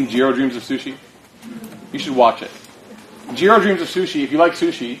 You guys seen Jiro Dreams of Sushi? You should watch it. Jiro Dreams of Sushi, if you like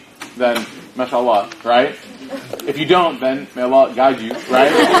sushi, then mashallah, right? If you don't, then may Allah guide you,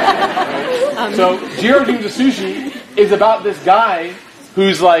 right? So Jiro Dreams of Sushi is about this guy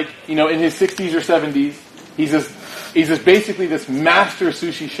who's like, in his 60s or 70s. He's basically this master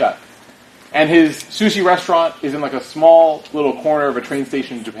sushi chef. And his sushi restaurant is in like a small little corner of a train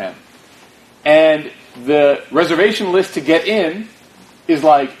station in Japan. And the reservation list to get in is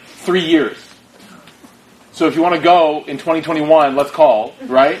like 3 years. So if you want to go in 2021, let's call,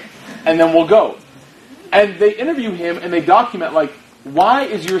 right? And then we'll go. And they interview him and they document, like, why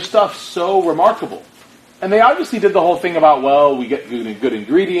is your stuff so remarkable? And they obviously did the whole thing about, well, we get good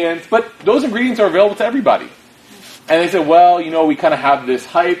ingredients, but those ingredients are available to everybody. And they said, well, we kind of have this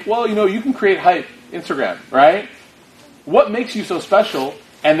hype. Well, you can create hype, Instagram, right? What makes you so special?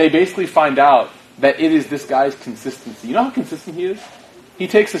 And they basically find out that it is this guy's consistency. You know how consistent he is? He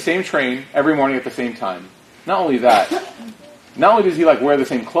takes the same train every morning at the same time. Not only that, not only does he wear the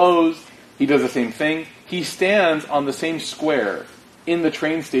same clothes, he does the same thing, he stands on the same square in the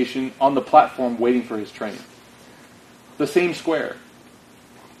train station on the platform waiting for his train. The same square.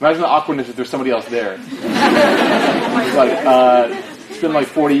 Imagine the awkwardness if there's somebody else there. It's like, it's been like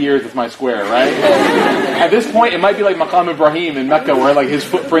 40 years, it's my square, right? At this point, it might be like Maqam Ibrahim in Mecca where his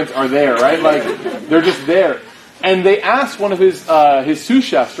footprints are there, right? They're just there. And they asked one of his sous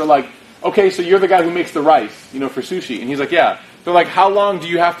chefs, they're like, okay, so you're the guy who makes the rice, for sushi. And he's like, yeah. They're like, how long do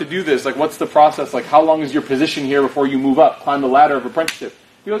you have to do this? What's the process? How long is your position here before you move up, climb the ladder of apprenticeship?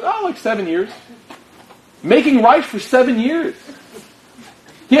 He goes, 7 years. Making rice for 7 years.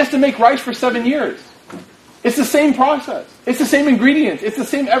 He has to make rice for 7 years. It's the same process. It's the same ingredients. It's the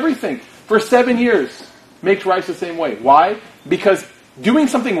same everything. For 7 years, makes rice the same way. Why? Because doing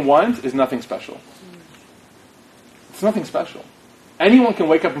something once is nothing special. It's nothing special. Anyone can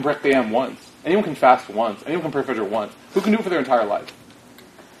wake up and pray qiyam once. Anyone can fast once. Anyone can pray fajr once. Who can do it for their entire life?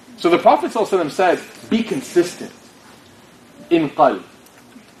 So the Prophet ﷺ said, be consistent in qalb,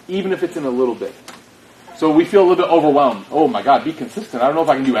 even if it's in a little bit. So we feel a little bit overwhelmed. Oh my God, be consistent. I don't know if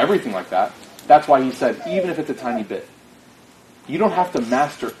I can do everything like that. That's why he said, even if it's a tiny bit. You don't have to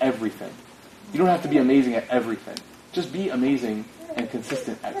master everything. You don't have to be amazing at everything. Just be amazing and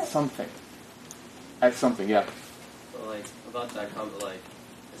consistent at something. At something, yeah. So about that comment,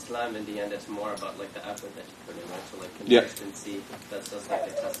 Islam in the end is more about the effort that you put in, right? So consistency, that's just a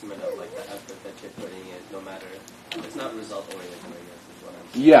testament of the effort that you're putting in, no matter, it's not result oriented, I guess, is what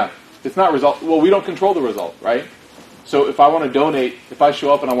I'm saying. Yeah, it's not result. Well, we don't control the result, right? So if I want to donate, if I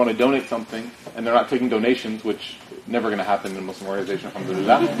show up and I want to donate something, and they're not taking donations, which is never going to happen in a Muslim organization,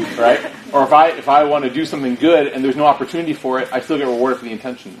 alhamdulillah, right? Or if I want to do something good and there's no opportunity for it, I still get rewarded for the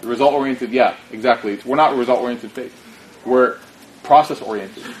intention. The result-oriented, yeah, exactly. We're not result-oriented faith. We're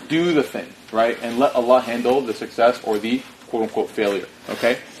process-oriented. Do the thing, right? And let Allah handle the success or the quote-unquote failure,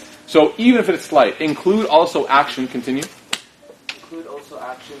 okay? So even if it's slight, include also action, continue. Include also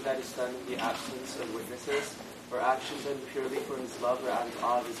action that is done in the absence of witnesses, or action done purely for His love or out of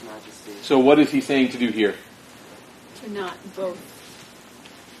awe of His majesty. So what is he saying to do here? To not both.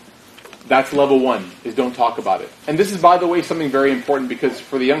 That's level 1, is don't talk about it. And this is, by the way, something very important because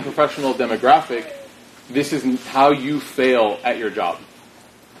for the young professional demographic, this is how you fail at your job.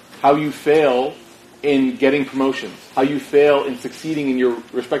 How you fail in getting promotions. How you fail in succeeding in your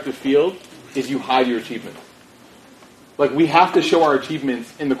respective field is you hide your achievements. We have to show our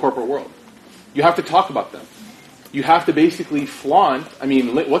achievements in the corporate world. You have to talk about them. you have to basically flaunt. I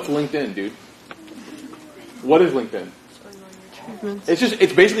mean, what's LinkedIn, dude? What is LinkedIn?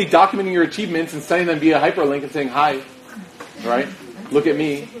 It's basically documenting your achievements and sending them via hyperlink and saying hi, right? Look at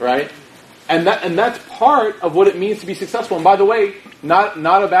me, right? And that's part of what it means to be successful. And by the way, not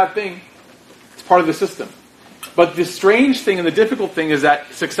a bad thing. It's part of the system. But the strange thing and the difficult thing is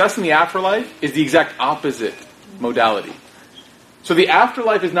that success in the afterlife is the exact opposite modality. So the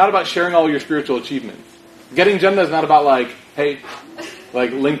afterlife is not about sharing all your spiritual achievements. Getting Jannah is not about like, hey,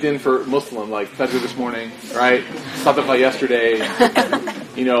 like LinkedIn for Muslim, like Fajr this morning, right? Sadaqah yesterday,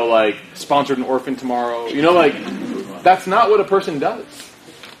 like sponsored an orphan tomorrow. Like that's not what a person does.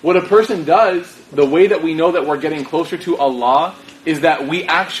 What a person does, the way that we know that we're getting closer to Allah, is that we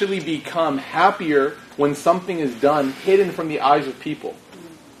actually become happier when something is done hidden from the eyes of people.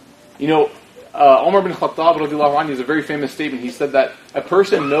 Umar bin Khattab radiallahu anhu has a very famous statement. He said that a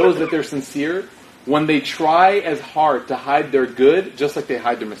person knows that they're sincere when they try as hard to hide their good, just like they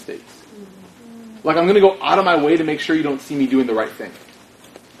hide their mistakes. Like, I'm going to go out of my way to make sure you don't see me doing the right thing.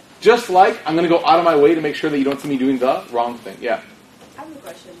 Just like I'm going to go out of my way to make sure that you don't see me doing the wrong thing. Yeah. I have a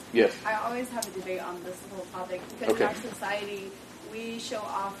question. Yes. I always have a debate on this whole topic because in our society, we show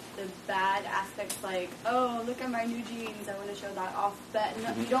off the bad aspects like, oh, look at my new jeans, I want to show that off. But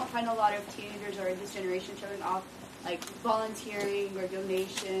no, you don't find a lot of teenagers or this generation showing off like volunteering or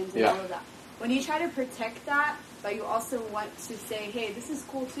donations and all of that. When you try to protect that, but you also want to say, hey, this is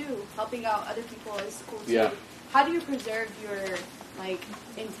cool too, helping out other people is cool too. Yeah. How do you preserve your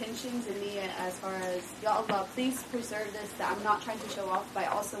intentions in me as far as, Ya Allah, please preserve this, that I'm not trying to show off, but I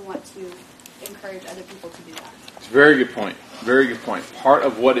also want to encourage other people to do that? It's a very good point. Very good point. Part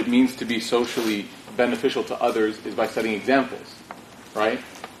of what it means to be socially beneficial to others is by setting examples, right?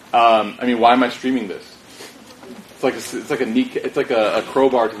 Why am I streaming this? It's like a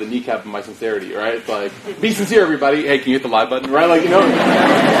crowbar to the kneecap of my sincerity, right? It's like, be sincere, everybody. Hey, can you hit the live button, right?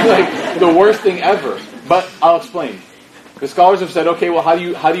 It's like the worst thing ever. But I'll explain. The scholars have said, okay, well, how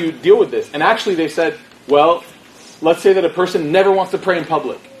do you deal with this? And actually, they said, well, let's say that a person never wants to pray in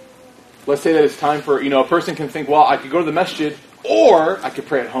public. Let's say that it's time for, a person can think, well, I could go to the masjid, or I could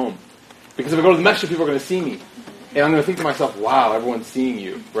pray at home. Because if I go to the masjid, people are going to see me. And I'm going to think to myself, wow, everyone's seeing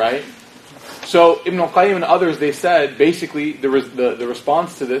you, right? So Ibn al-Qayyim and others, they said, basically, the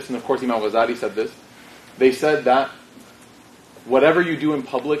response to this, and of course Imam Ghazali said this, they said that whatever you do in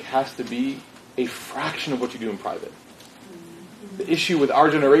public has to be a fraction of what you do in private. The issue with our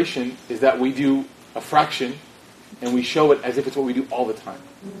generation is that we do a fraction, and we show it as if it's what we do all the time.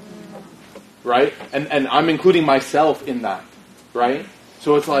 Right? And I'm including myself in that. Right?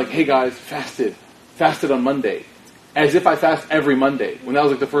 So it's like, hey guys, fasted on Monday. As if I fast every Monday. When that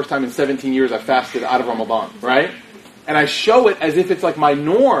was like the first time in 17 years I fasted out of Ramadan. Right? And I show it as if it's like my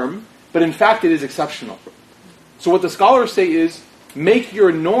norm, but in fact it is exceptional. So what the scholars say is, make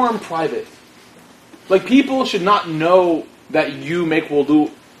your norm private. Like, people should not know that you make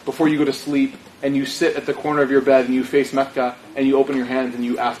wudu before you go to sleep, and you sit at the corner of your bed and you face Mecca and you open your hands and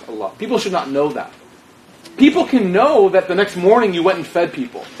you ask Allah. People should not know that. People can know that the next morning you went and fed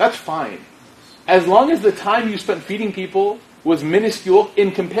people. That's fine. As long as the time you spent feeding people was minuscule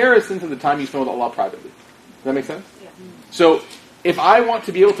in comparison to the time you spent with Allah privately. Does that make sense? Yeah. So, if I want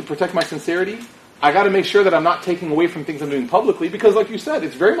to be able to protect my sincerity, I got to make sure that I'm not taking away from things I'm doing publicly, because like you said,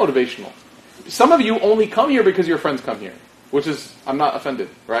 it's very motivational. Some of you only come here because your friends come here. Which is, I'm not offended,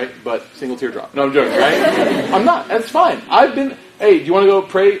 right? But single teardrop. No, I'm joking, right? I'm not. That's fine. Hey, do you want to go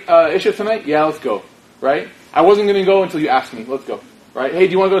pray Isha tonight? Yeah, let's go. Right? I wasn't going to go until you asked me. Let's go. Right? Hey,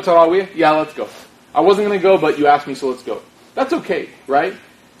 do you want to go to Taraweeh? Yeah, let's go. I wasn't going to go, but you asked me, so let's go. That's okay, right?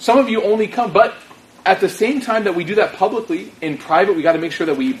 Some of you only come, but at the same time that we do that publicly, in private, we got to make sure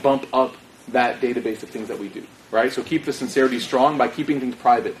that we bump up that database of things that we do. Right? So keep the sincerity strong by keeping things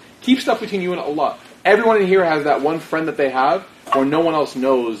private. Keep stuff between you and Allah. Everyone in here has that one friend that they have where no one else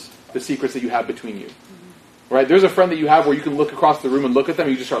knows the secrets that you have between you. Right? There's a friend that you have where you can look across the room and look at them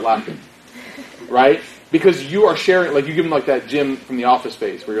and you just start laughing. Right? Because you are sharing, like you give them like that Jim from The Office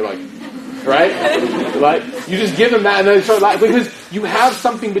face where you're like, right? Like, you just give them that and then they start laughing. Because you have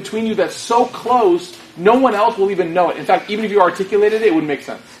something between you that's so close, no one else will even know it. In fact, even if you articulated it, it wouldn't make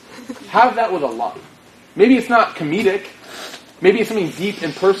sense. Have that with Allah. Maybe it's not comedic. Maybe it's something deep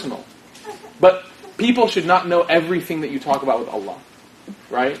and personal. But people should not know everything that you talk about with Allah.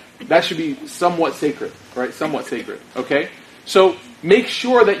 Right? That should be somewhat sacred. Right? Somewhat sacred. Okay? So, make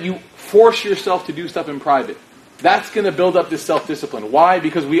sure that you force yourself to do stuff in private. That's going to build up this self-discipline. Why?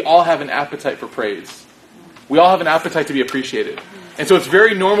 Because we all have an appetite for praise. We all have an appetite to be appreciated. And so it's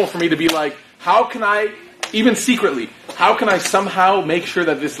very normal for me to be like, how can I, even secretly, how can I somehow make sure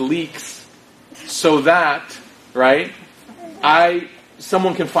that this leaks so that right?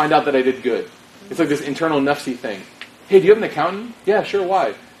 Someone can find out that I did good. It's like this internal nafsi thing. Hey, do you have an accountant? Yeah, sure,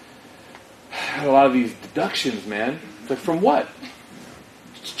 why? I had a lot of these deductions, man. It's like, from what?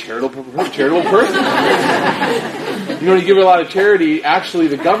 It's charitable person. You know, when you give a lot of charity, actually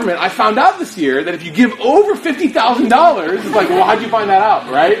the government, I found out this year that if you give over $50,000, it's like, well, how'd you find that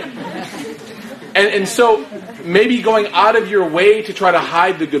out, right? And so maybe going out of your way to try to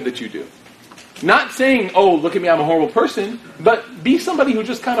hide the good that you do. Not saying, oh, look at me, I'm a horrible person, but be somebody who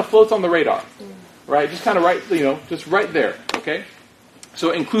just kind of floats on the radar, right? Just kind of just right there, okay?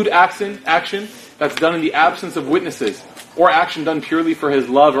 So include action that's done in the absence of witnesses, or action done purely for his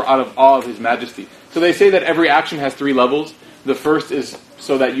love or out of awe of his majesty. So they say that every action has 3 levels. The first is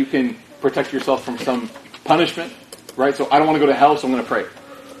so that you can protect yourself from some punishment, right? So I don't want to go to hell, so I'm going to pray.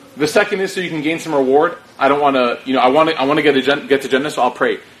 The second is so you can gain some reward. I don't want to, I want to get to Jannah, so I'll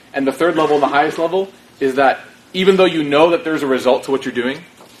pray. And the third level, the highest level, is that even though you know that there's a result to what you're doing,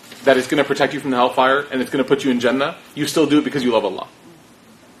 that it's going to protect you from the hellfire, and it's going to put you in Jannah, you still do it because you love Allah.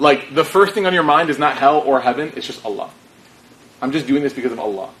 Like, the first thing on your mind is not hell or heaven, it's just Allah. I'm just doing this because of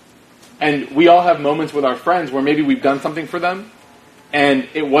Allah. And we all have moments with our friends where maybe we've done something for them, and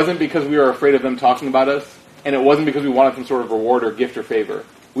it wasn't because we were afraid of them talking about us, and it wasn't because we wanted some sort of reward or gift or favor.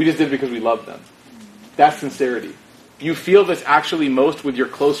 We just did it because we loved them. That's sincerity. You feel this actually most with your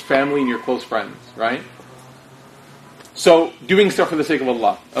close family and your close friends, right? So, doing stuff for the sake of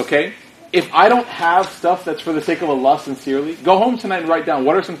Allah, okay? If I don't have stuff that's for the sake of Allah sincerely, go home tonight and write down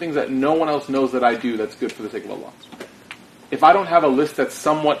what are some things that no one else knows that I do that's good for the sake of Allah. If I don't have a list that's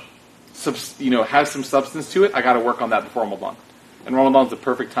somewhat, has some substance to it, I got to work on that before Ramadan. And Ramadan's the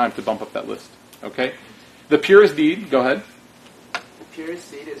perfect time to bump up that list, okay? The purest deed, go ahead. The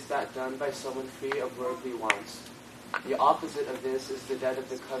purest deed is that done by someone free of worldly wants. The opposite of this is the deed of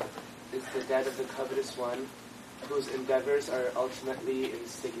the covetous one, whose endeavors are ultimately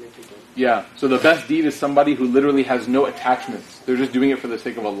insignificant. Yeah, so the best deed is somebody who literally has no attachments. They're just doing it for the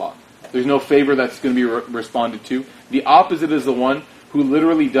sake of Allah. There's no favor that's going to be responded to. The opposite is the one who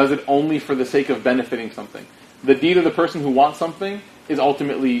literally does it only for the sake of benefiting something. The deed of the person who wants something is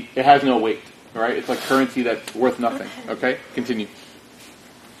ultimately, it has no weight. Right? It's like currency that's worth nothing. Okay? Continue.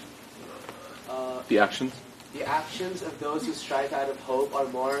 The actions? The actions of those who strive out of hope are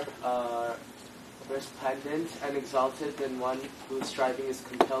more resplendent and exalted than one whose striving is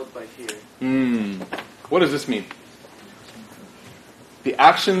compelled by fear. What does this mean? The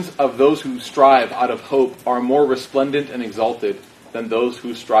actions of those who strive out of hope are more resplendent and exalted than those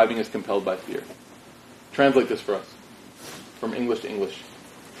whose striving is compelled by fear. Translate this for us. From English to English.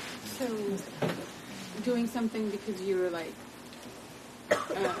 So, doing something because you're like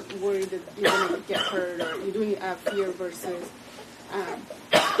worried that you're going to get hurt, or you're doing it out of fear versus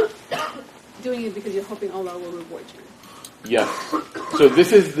doing it because you're hoping Allah will reward you. Yes. So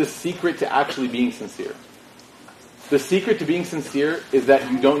this is the secret to actually being sincere. The secret to being sincere is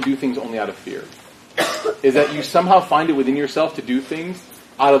that you don't do things only out of fear. Is that you somehow find it within yourself to do things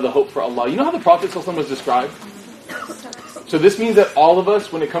out of the hope for Allah. You know how the Prophet ﷺ was described? So this means that all of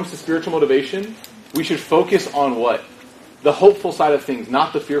us, when it comes to spiritual motivation, we should focus on what? The hopeful side of things,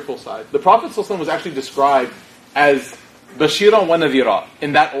 not the fearful side. The Prophet ﷺ was actually described as Bashiran wa Nadhira,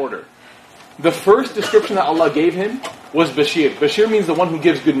 in that order. The first description that Allah gave him was Bashir. Bashir means the one who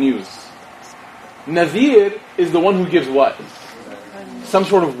gives good news. Nadhir is the one who gives what? Some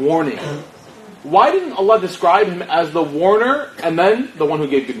sort of warning. Why didn't Allah describe him as the warner and then the one who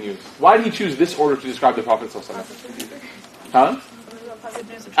gave good news? Why did He choose this order to describe the Prophet ﷺ? Huh?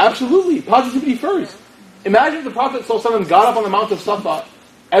 Absolutely. Positivity first. Imagine if the Prophet ﷺ got up on the Mount of Safa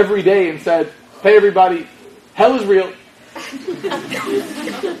every day and said, hey everybody, hell is real.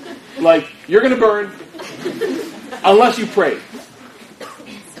 Like, you're going to burn unless you pray.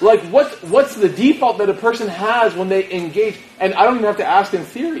 Like, what's the default that a person has when they engage? And I don't even have to ask in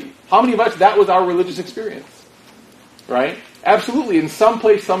theory. How many of us, that was our religious experience? Right? Absolutely, in some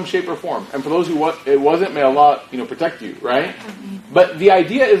place, some shape or form. And for those who it wasn't, may Allah, protect you, right? But the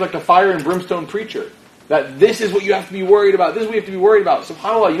idea is like a fire and brimstone preacher. That this is what you have to be worried about. This is what you have to be worried about.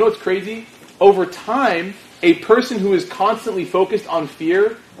 SubhanAllah, you know what's crazy? Over time, a person who is constantly focused on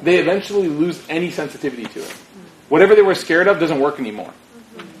fear, they eventually lose any sensitivity to it. Whatever they were scared of doesn't work anymore.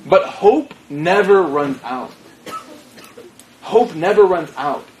 But hope never runs out. Hope never runs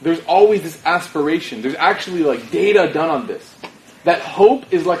out. There's always this aspiration. There's actually like data done on this. That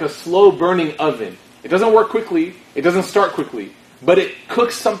hope is like a slow burning oven. It doesn't work quickly. It doesn't start quickly. But it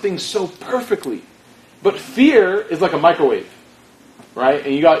cooks something so perfectly. But fear is like a microwave. Right?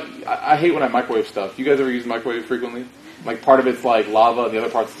 And I hate when I microwave stuff. You guys ever use the microwave frequently? Like part of it's like lava, and the other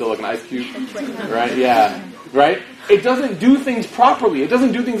part's still like an ice cube. Right? Yeah. Right? It doesn't do things properly. It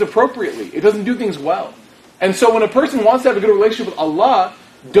doesn't do things appropriately. It doesn't do things well. And so when a person wants to have a good relationship with Allah,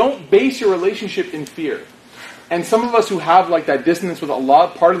 don't base your relationship in fear. And some of us who have like that dissonance with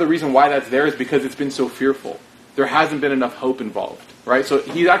Allah, part of the reason why that's there is because it's been so fearful. There hasn't been enough hope involved. Right? So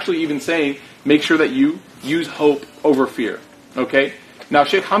he's actually even saying, make sure that you use hope over fear. Okay? Now,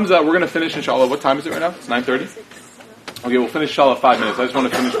 Sheikh Hamza, we're going to finish, inshallah. What time is it right now? It's 9:30? Okay, we'll finish, inshallah, 5 minutes. I just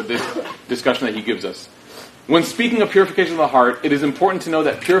want to finish with this discussion that he gives us. When speaking of purification of the heart, it is important to know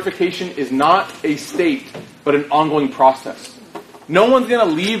that purification is not a state, but an ongoing process. No one's going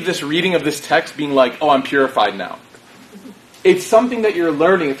to leave this reading of this text being like, oh, I'm purified now. It's something that you're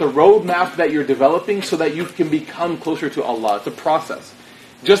learning. It's a roadmap that you're developing so that you can become closer to Allah. It's a process.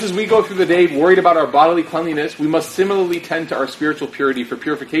 Just as we go through the day worried about our bodily cleanliness, we must similarly tend to our spiritual purity, for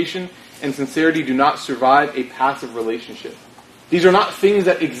purification and sincerity do not survive a passive relationship. These are not things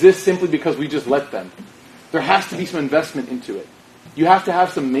that exist simply because we just let them. There has to be some investment into it. You have to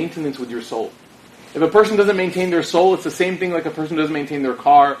have some maintenance with your soul. If a person doesn't maintain their soul, it's the same thing like a person doesn't maintain their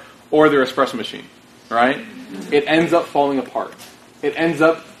car or their espresso machine. Right? It ends up falling apart. It ends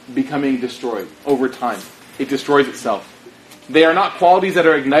up becoming destroyed over time. It destroys itself. They are not qualities that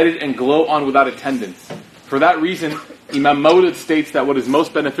are ignited and glow on without attendance. For that reason, Imam Mawlid states that what is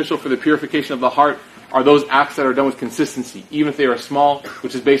most beneficial for the purification of the heart are those acts that are done with consistency, even if they are small,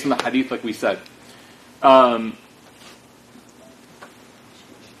 which is based on the hadith like we said.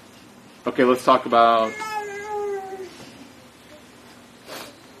 Okay, let's talk about...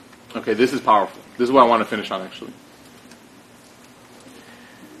 Okay, this is powerful. This is what I want to finish on, actually.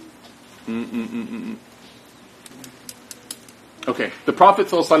 Okay, the Prophet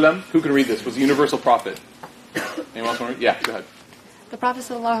ﷺ, who can read this, was a universal prophet. Anyone else want to read? Yeah, go ahead. The Prophet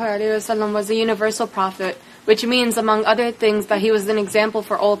ﷺ was a universal prophet, which means, among other things, that he was an example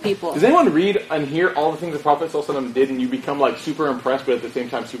for all people. Does anyone read and hear all the things the Prophet ﷺ did and you become like super impressed but at the same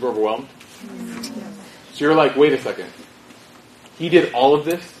time super overwhelmed? So you're like, wait a second. He did all of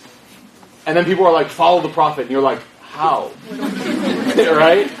this? And then people are like, follow the Prophet. And you're like, how?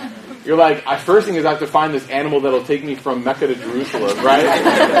 Right? You're like, first thing is I have to find this animal that'll take me from Mecca to Jerusalem,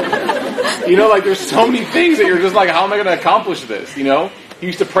 right? You know, like there's so many things that you're just like, how am I going to accomplish this? You know? He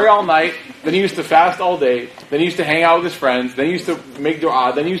used to pray all night, then he used to fast all day, then he used to hang out with his friends, then he used to make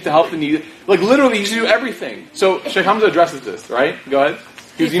dua, then he used to help the needy. Like literally, he used to do everything. So Sheikh Hamza addresses this, right? Go ahead.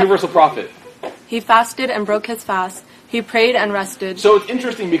 He was a universal prophet. He fasted and broke his fast. He prayed and rested. So it's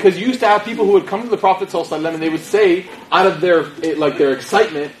interesting because you used to have people who would come to the Prophet ﷺ and they would say, out of their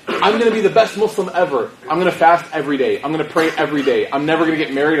excitement, I'm going to be the best Muslim ever. I'm going to fast every day. I'm going to pray every day. I'm never going to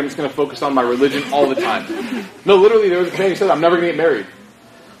get married. I'm just going to focus on my religion all the time. No, literally, there was a man who said, I'm never going to get married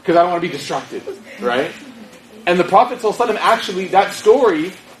because I don't want to be distracted, right? And the Prophet ﷺ actually, that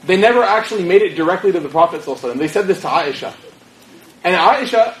story, they never actually made it directly to the Prophet ﷺ. They said this to Aisha. And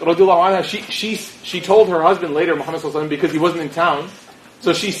Aisha, radiallahu anha, she told her husband later, Muhammad sallallahu alaihi wasallam, because he wasn't in town.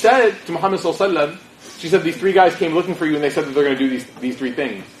 So she said to Muhammad sallallahu alaihi wasallam, she said, these three guys came looking for you and they said that they're going to do these three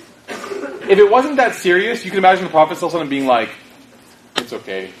things. If it wasn't that serious, you can imagine the Prophet sallallahu alaihi wasallam being like, it's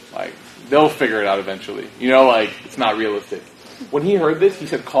okay, like, they'll figure it out eventually. You know, like, it's not realistic. When he heard this, he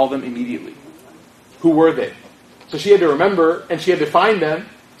said, call them immediately. Who were they? So she had to remember, and she had to find them,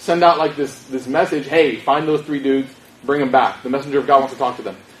 send out like this message, hey, find those three dudes, bring them back. The messenger of God wants to talk to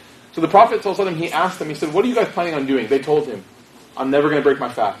them. So the Prophet ﷺ, he asked them, he said, what are you guys planning on doing? They told him, I'm never going to break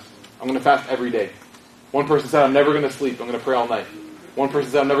my fast. I'm going to fast every day. One person said, I'm never going to sleep. I'm going to pray all night. One person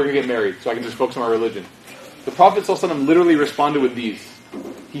said, I'm never going to get married, so I can just focus on my religion. The Prophet ﷺ literally responded with these.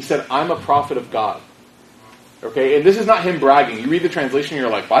 He said, I'm a prophet of God. Okay, and this is not him bragging. You read the translation, you're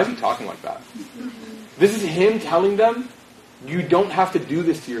like, why is he talking like that? This is him telling them, you don't have to do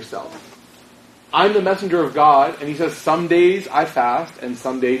this to yourself. I'm the messenger of God, and he says, some days I fast, and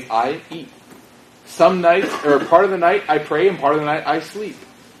some days I eat. Some nights, or part of the night I pray, and part of the night I sleep.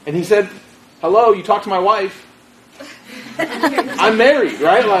 And he said, hello, you talk to my wife. I'm married,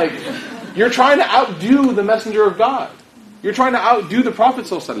 right? Like, you're trying to outdo the messenger of God. You're trying to outdo the Prophet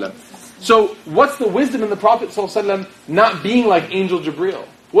ﷺ. So, what's the wisdom in the Prophet ﷺ not being like Angel Jibreel?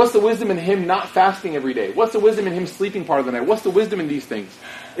 What's the wisdom in him not fasting every day? What's the wisdom in him sleeping part of the night? What's the wisdom in these things?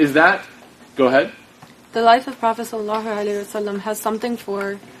 Is that... Go ahead. The life of Prophet ﷺ has something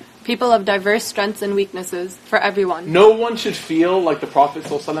for people of diverse strengths and weaknesses, for everyone. No one should feel like the Prophet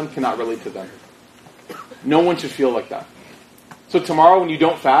ﷺ cannot relate to them. No one should feel like that. So tomorrow when you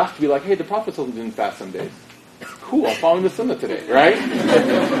don't fast, be like, hey, the Prophet ﷺ didn't fast some days. Cool, I'm following the sunnah today, right?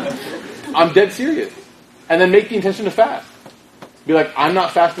 I'm dead serious. And then make the intention to fast. Be like, I'm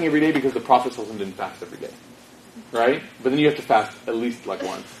not fasting every day because the Prophet ﷺ didn't fast every day. right? But then you have to fast at least like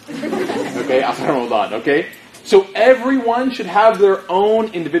once. Okay, after Ramadan, okay? So everyone should have their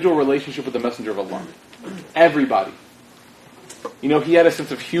own individual relationship with the Messenger of Allah. Everybody. You know, he had a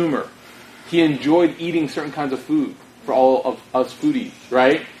sense of humor. He enjoyed eating certain kinds of food for all of us foodies,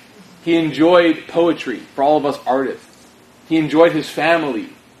 right? He enjoyed poetry for all of us artists. He enjoyed his family.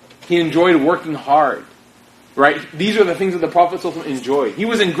 He enjoyed working hard, right? These are the things that the Prophet ﷺ enjoyed. He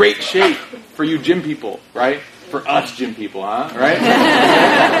was in great shape for you gym people, right? For us gym people, huh? Right?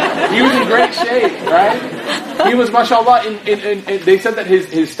 He was in great shape, right? He was, mashallah, they said that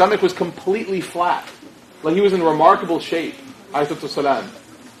his stomach was completely flat. Like he was in remarkable shape. Alayhi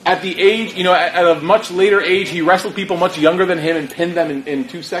At the age, you know, at a much later age, he wrestled people much younger than him and pinned them in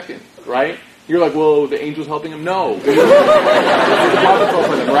 2 seconds, right? You're like, well, the angel's helping him? No. It was the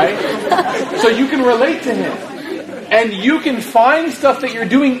Prophet, right? So you can relate to him. And you can find stuff that you're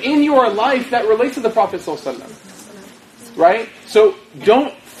doing in your life that relates to the Prophet ﷺ. Right? So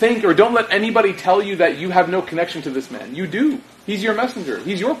don't think or don't let anybody tell you that you have no connection to this man. You do. He's your messenger.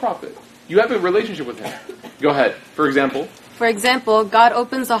 He's your prophet. You have a relationship with him. Go ahead. For example, God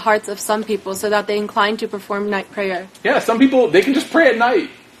opens the hearts of some people so that they incline to perform night prayer. Yeah, some people, they can just pray at night.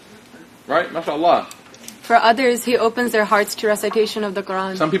 Right? MashaAllah. For others, He opens their hearts to recitation of the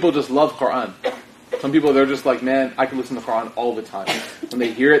Quran. Some people just love Quran. Some people, they're just like, man, I can listen to Quran all the time. When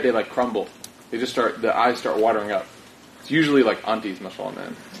they hear it, they like crumble. The eyes start watering up. It's usually like aunties, mashallah,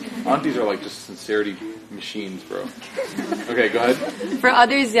 man. Aunties are like just sincerity machines, bro. Okay, go ahead. For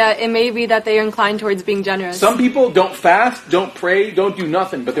others, yeah, it may be that they are inclined towards being generous. Some people don't fast, don't pray, don't do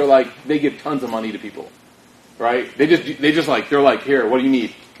nothing, but they give tons of money to people. Right? They're like, here, what do you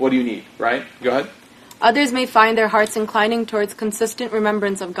need? What do you need? Right? Go ahead. Others may find their hearts inclining towards consistent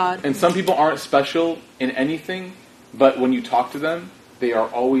remembrance of God. And some people aren't special in anything, but when you talk to them, they are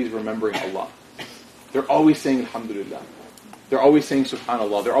always remembering Allah. They're always saying Alhamdulillah. They're always saying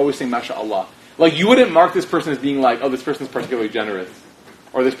Subhanallah. They're always saying MashaAllah. Like, you wouldn't mark this person as being like, oh, this person's particularly generous,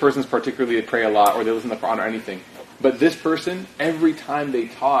 or this person's particularly they pray a lot, or they listen to the Quran or anything. But this person, every time they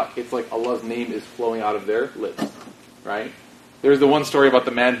talk, it's like Allah's name is flowing out of their lips. Right? There's the one story about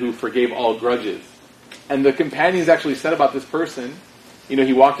the man who forgave all grudges. And the companions actually said about this person, you know,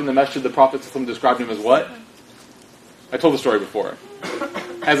 he walked in the masjid, the Prophet described him as what? I told the story before.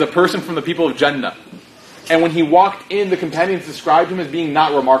 As a person from the people of Jannah. And when he walked in, the companions described him as being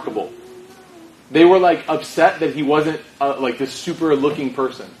not remarkable. They were like upset that he wasn't like this super looking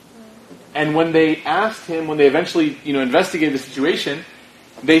person. And when they asked him, when they eventually, you know, investigated the situation,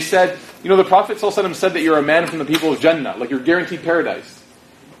 they said, you know, the Prophet ﷺ said that you're a man from the people of Jannah, like you're guaranteed paradise.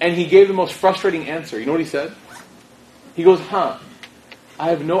 And he gave the most frustrating answer. You know what he said? He goes, I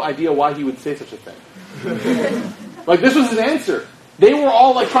have no idea why he would say such a thing. Like, this was his answer. They were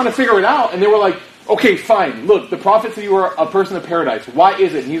all like trying to figure it out, and they were like, okay, fine, look, the Prophet said you were a person of paradise. Why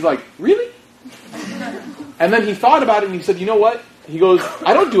is it? And he's like, really? And then he thought about it, and he said, you know what? He goes,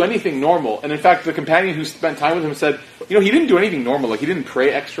 I don't do anything normal. And in fact, the companion who spent time with him said, you know, he didn't do anything normal. Like, he didn't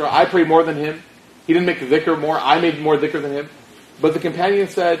pray extra. I pray more than him. He didn't make the dhikr more. I made more dhikr than him. But the companion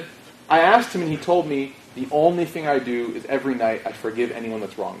said, I asked him and he told me, the only thing I do is every night I forgive anyone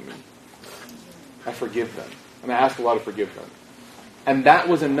that's wronged me. I forgive them. And I ask Allah to forgive them. And that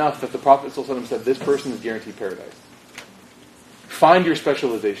was enough that the Prophet ﷺ said, this person is guaranteed paradise. Find your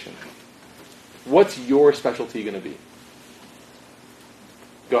specialization. What's your specialty going to be?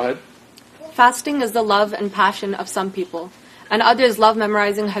 Go ahead. Fasting is the love and passion of some people. And others love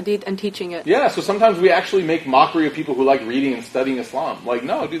memorizing hadith and teaching it. Yeah, so sometimes we actually make mockery of people who like reading and studying Islam. Like,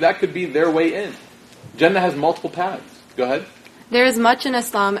 no, dude, that could be their way in. Jannah has multiple paths. Go ahead. There is much in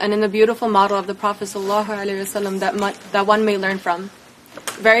Islam and in the beautiful model of the Prophet ﷺ that one may learn from.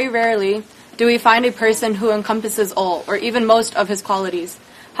 Very rarely do we find a person who encompasses all, or even most of his qualities.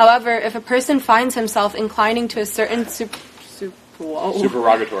 However, if a person finds himself inclining to a certain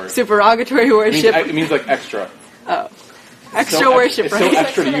supererogatory worship... It means like extra. Oh. Extra worship, right? It's so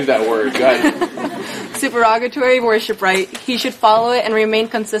extra to use that word. Go ahead. Supererogatory worship, right? He should follow it and remain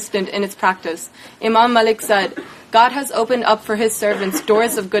consistent in its practice. Imam Malik said, God has opened up for His servants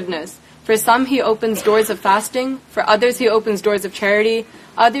doors of goodness. For some He opens doors of fasting. For others He opens doors of charity.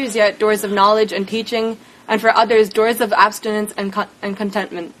 Others yet doors of knowledge and teaching. And for others doors of abstinence and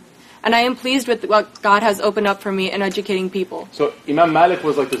contentment. And I am pleased with what God has opened up for me in educating people. So Imam Malik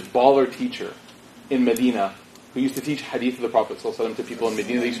was like this baller teacher in Medina, who used to teach hadith of the Prophet ﷺ to people in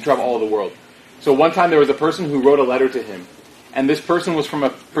Medina. They used to travel all over the world. So one time there was a person who wrote a letter to him. And this person was from a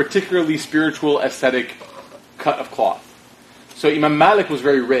particularly spiritual, ascetic cut of cloth. So Imam Malik was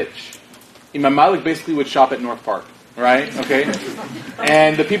very rich. Imam Malik basically would shop at North Park. Right? Okay?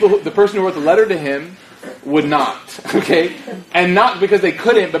 And the person who wrote the letter to him, would not, okay? And not because they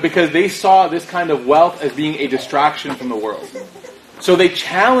couldn't, but because they saw this kind of wealth as being a distraction from the world. So they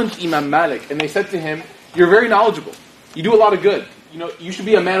challenged Imam Malik, and they said to him, you're very knowledgeable. You do a lot of good. You should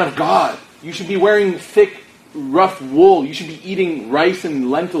be a man of God. You should be wearing thick, rough wool. You should be eating rice and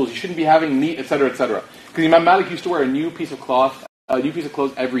lentils. You shouldn't be having meat, etc., etc. Because Imam Malik used to wear a new piece of cloth, a new piece of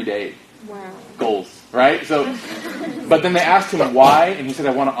clothes every day. Wow. Goals, right? So, but then they asked him why, and he said,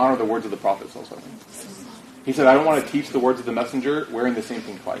 I want to honor the words of the Prophet. He said, I don't want to teach the words of the messenger wearing the same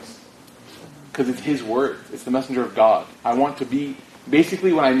thing twice. Because it's his word. It's the messenger of God. I want to be,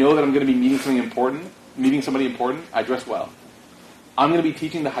 basically when I know that I'm going to be meeting somebody important, I dress well. I'm going to be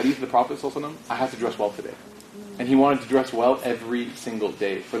teaching the hadith of the Prophet ﷺ, I have to dress well today. And he wanted to dress well every single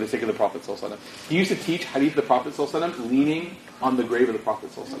day for the sake of the Prophet ﷺ. He used to teach hadith of the Prophet ﷺ leaning on the grave of the Prophet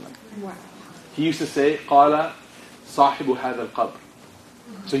ﷺ. Wow. He used to say, قَالَ صَاحِبُ هَذَا الْقَبْرِ.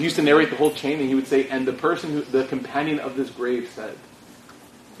 So he used to narrate the whole chain, and he would say, and the companion of this grave said.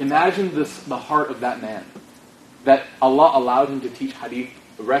 Imagine the heart of that man, that Allah allowed him to teach hadith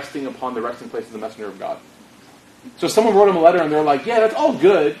resting upon the resting place of the Messenger of God. So someone wrote him a letter, and they're like, yeah, that's all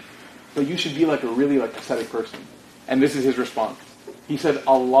good, but you should be like a really pathetic person. And this is his response. He said,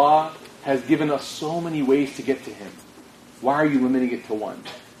 Allah has given us so many ways to get to Him. Why are you limiting it to one?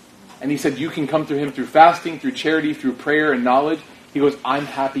 And he said, you can come to Him through fasting, through charity, through prayer and knowledge. He goes, I'm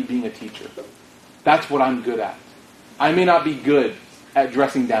happy being a teacher. That's what I'm good at. I may not be good at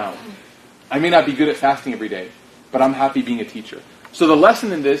dressing down. I may not be good at fasting every day, but I'm happy being a teacher. So the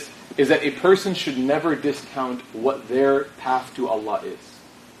lesson in this is that a person should never discount what their path to Allah is.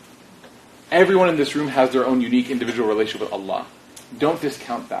 Everyone in this room has their own unique individual relationship with Allah. Don't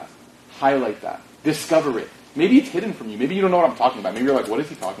discount that. Highlight that. Discover it. Maybe it's hidden from you. Maybe you don't know what I'm talking about. Maybe you're like, what is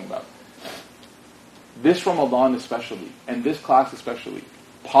he talking about? This Ramadan especially, and this class especially,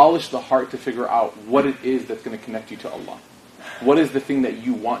 polish the heart to figure out what it is that's going to connect you to Allah. What is the thing that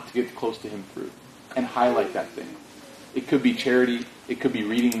you want to get close to Him through? And highlight that thing. It could be charity. It could be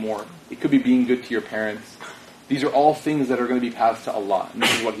reading more. It could be being good to your parents. These are all things that are going to be paths to Allah. And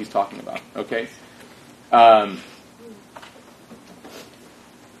this is what he's talking about. Okay?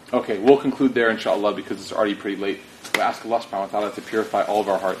 Okay, we'll conclude there, inshallah, because it's already pretty late. We ask Allah subhanahu wa ta'ala to purify all of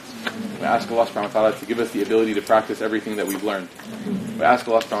our hearts. We ask Allah subhanahu wa ta'ala to give us the ability to practice everything that we've learned. We ask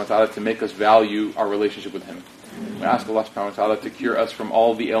Allah subhanahu wa ta'ala to make us value our relationship with Him. We ask Allah subhanahu wa ta'ala to cure us from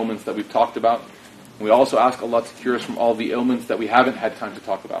all the ailments that we've talked about. We also ask Allah to cure us from all the ailments that we haven't had time to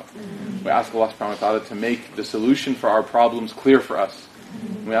talk about. We ask Allah subhanahu wa ta'ala to make the solution for our problems clear for us.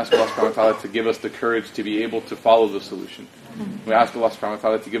 We ask Allah subhanahu wa ta'ala to give us the courage to be able to follow the solution. We ask Allah subhanahu wa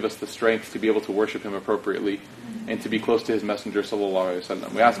ta'ala to give us the strength to be able to worship Him appropriately and to be close to His Messenger sallallahu alayhi wa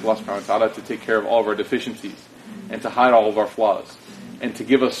sallam. We ask Allah subhanahu wa ta'ala to take care of all of our deficiencies and to hide all of our flaws and to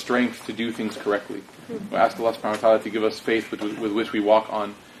give us strength to do things correctly. We ask Allah subhanahu wa ta'ala to give us faith with which we walk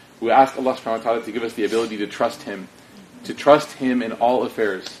on. We ask Allah subhanahu wa ta'ala to give us the ability to trust Him in all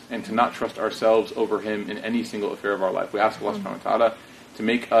affairs, and to not trust ourselves over Him in any single affair of our life. We ask Allah subhanahu wa ta'ala to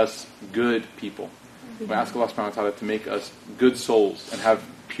make us good people. We ask Allah subhanahu wa ta'ala to make us good souls and have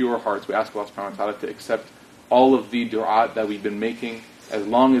pure hearts. We ask Allah subhanahu wa ta'ala to accept all of the du'a that we've been making as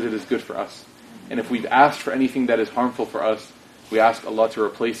long as it is good for us. And if we've asked for anything that is harmful for us, we ask Allah to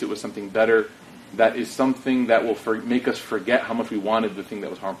replace it with something better, that is something that will make us forget how much we wanted the thing that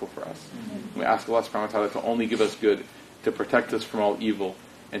was harmful for us. We ask Allah subhanahu wa ta'ala to only give us good, to protect us from all evil,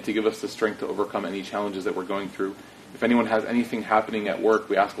 and to give us the strength to overcome any challenges that we're going through. If anyone has anything happening at work,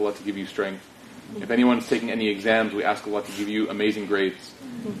 we ask Allah to give you strength. If anyone's taking any exams, we ask Allah to give you amazing grades.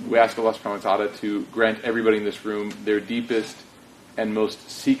 We ask Allah subhanahu wa ta'ala to grant everybody in this room their deepest and most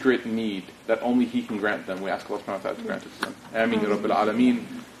secret need that only He can grant them. We ask Allah subhanahu wa ta'ala to grant it to them. Ameen ya Rabbil Alameen.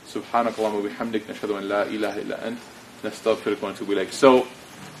 Subhanak Allahumma bihamdik, nashhadu an la ilaha illa ant, nastaghfiruka wa natubu ilayk. So,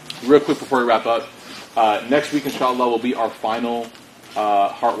 real quick before we wrap up, next week inshallah will be our final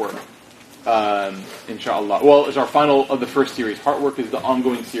heart work. Inshallah. Well, it's our final of the first series. Heart work is the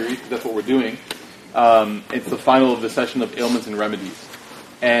ongoing series, because that's what we're doing. It's the final of the session of ailments and remedies.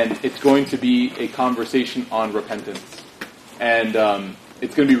 And it's going to be a conversation on repentance. And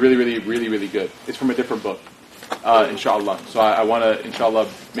it's going to be really, really, really, really good. It's from a different book. Inshallah. So I want to, inshallah,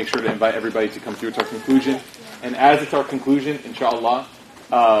 make sure to invite everybody to come through. It's our conclusion. And as it's our conclusion, inshallah,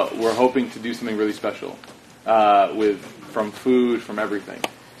 we're hoping to do something really special from food, from everything.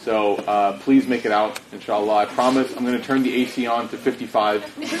 So please make it out, inshallah. I promise I'm going to turn the AC on to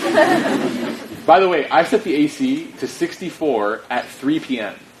 55. By the way, I set the AC to 64 at 3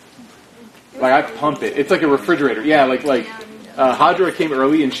 p.m. Like, I pump it. It's like a refrigerator. Yeah, like Hadra came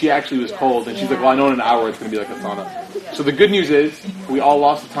early and she actually was cold. And she's like, well, I know in an hour it's going to be like a sauna. So the good news is, we all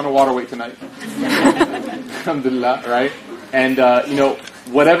lost a ton of water weight tonight. Alhamdulillah, right? And,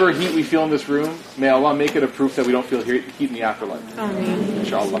 whatever heat we feel in this room, may Allah make it a proof that we don't feel heat in the afterlife. Ameen.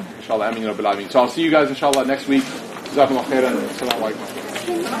 Inshallah. Inshallah. Ameen Rabbil Alameen. So I'll see you guys, inshallah, next week. Jazakumullah khairan. Assalamu alaikum.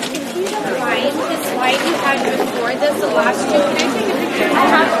 Can you remind his wife you had before this, the last two? Can I take a picture? I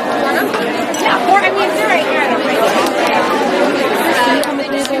have one of them. Yeah, or I mean, it's right here.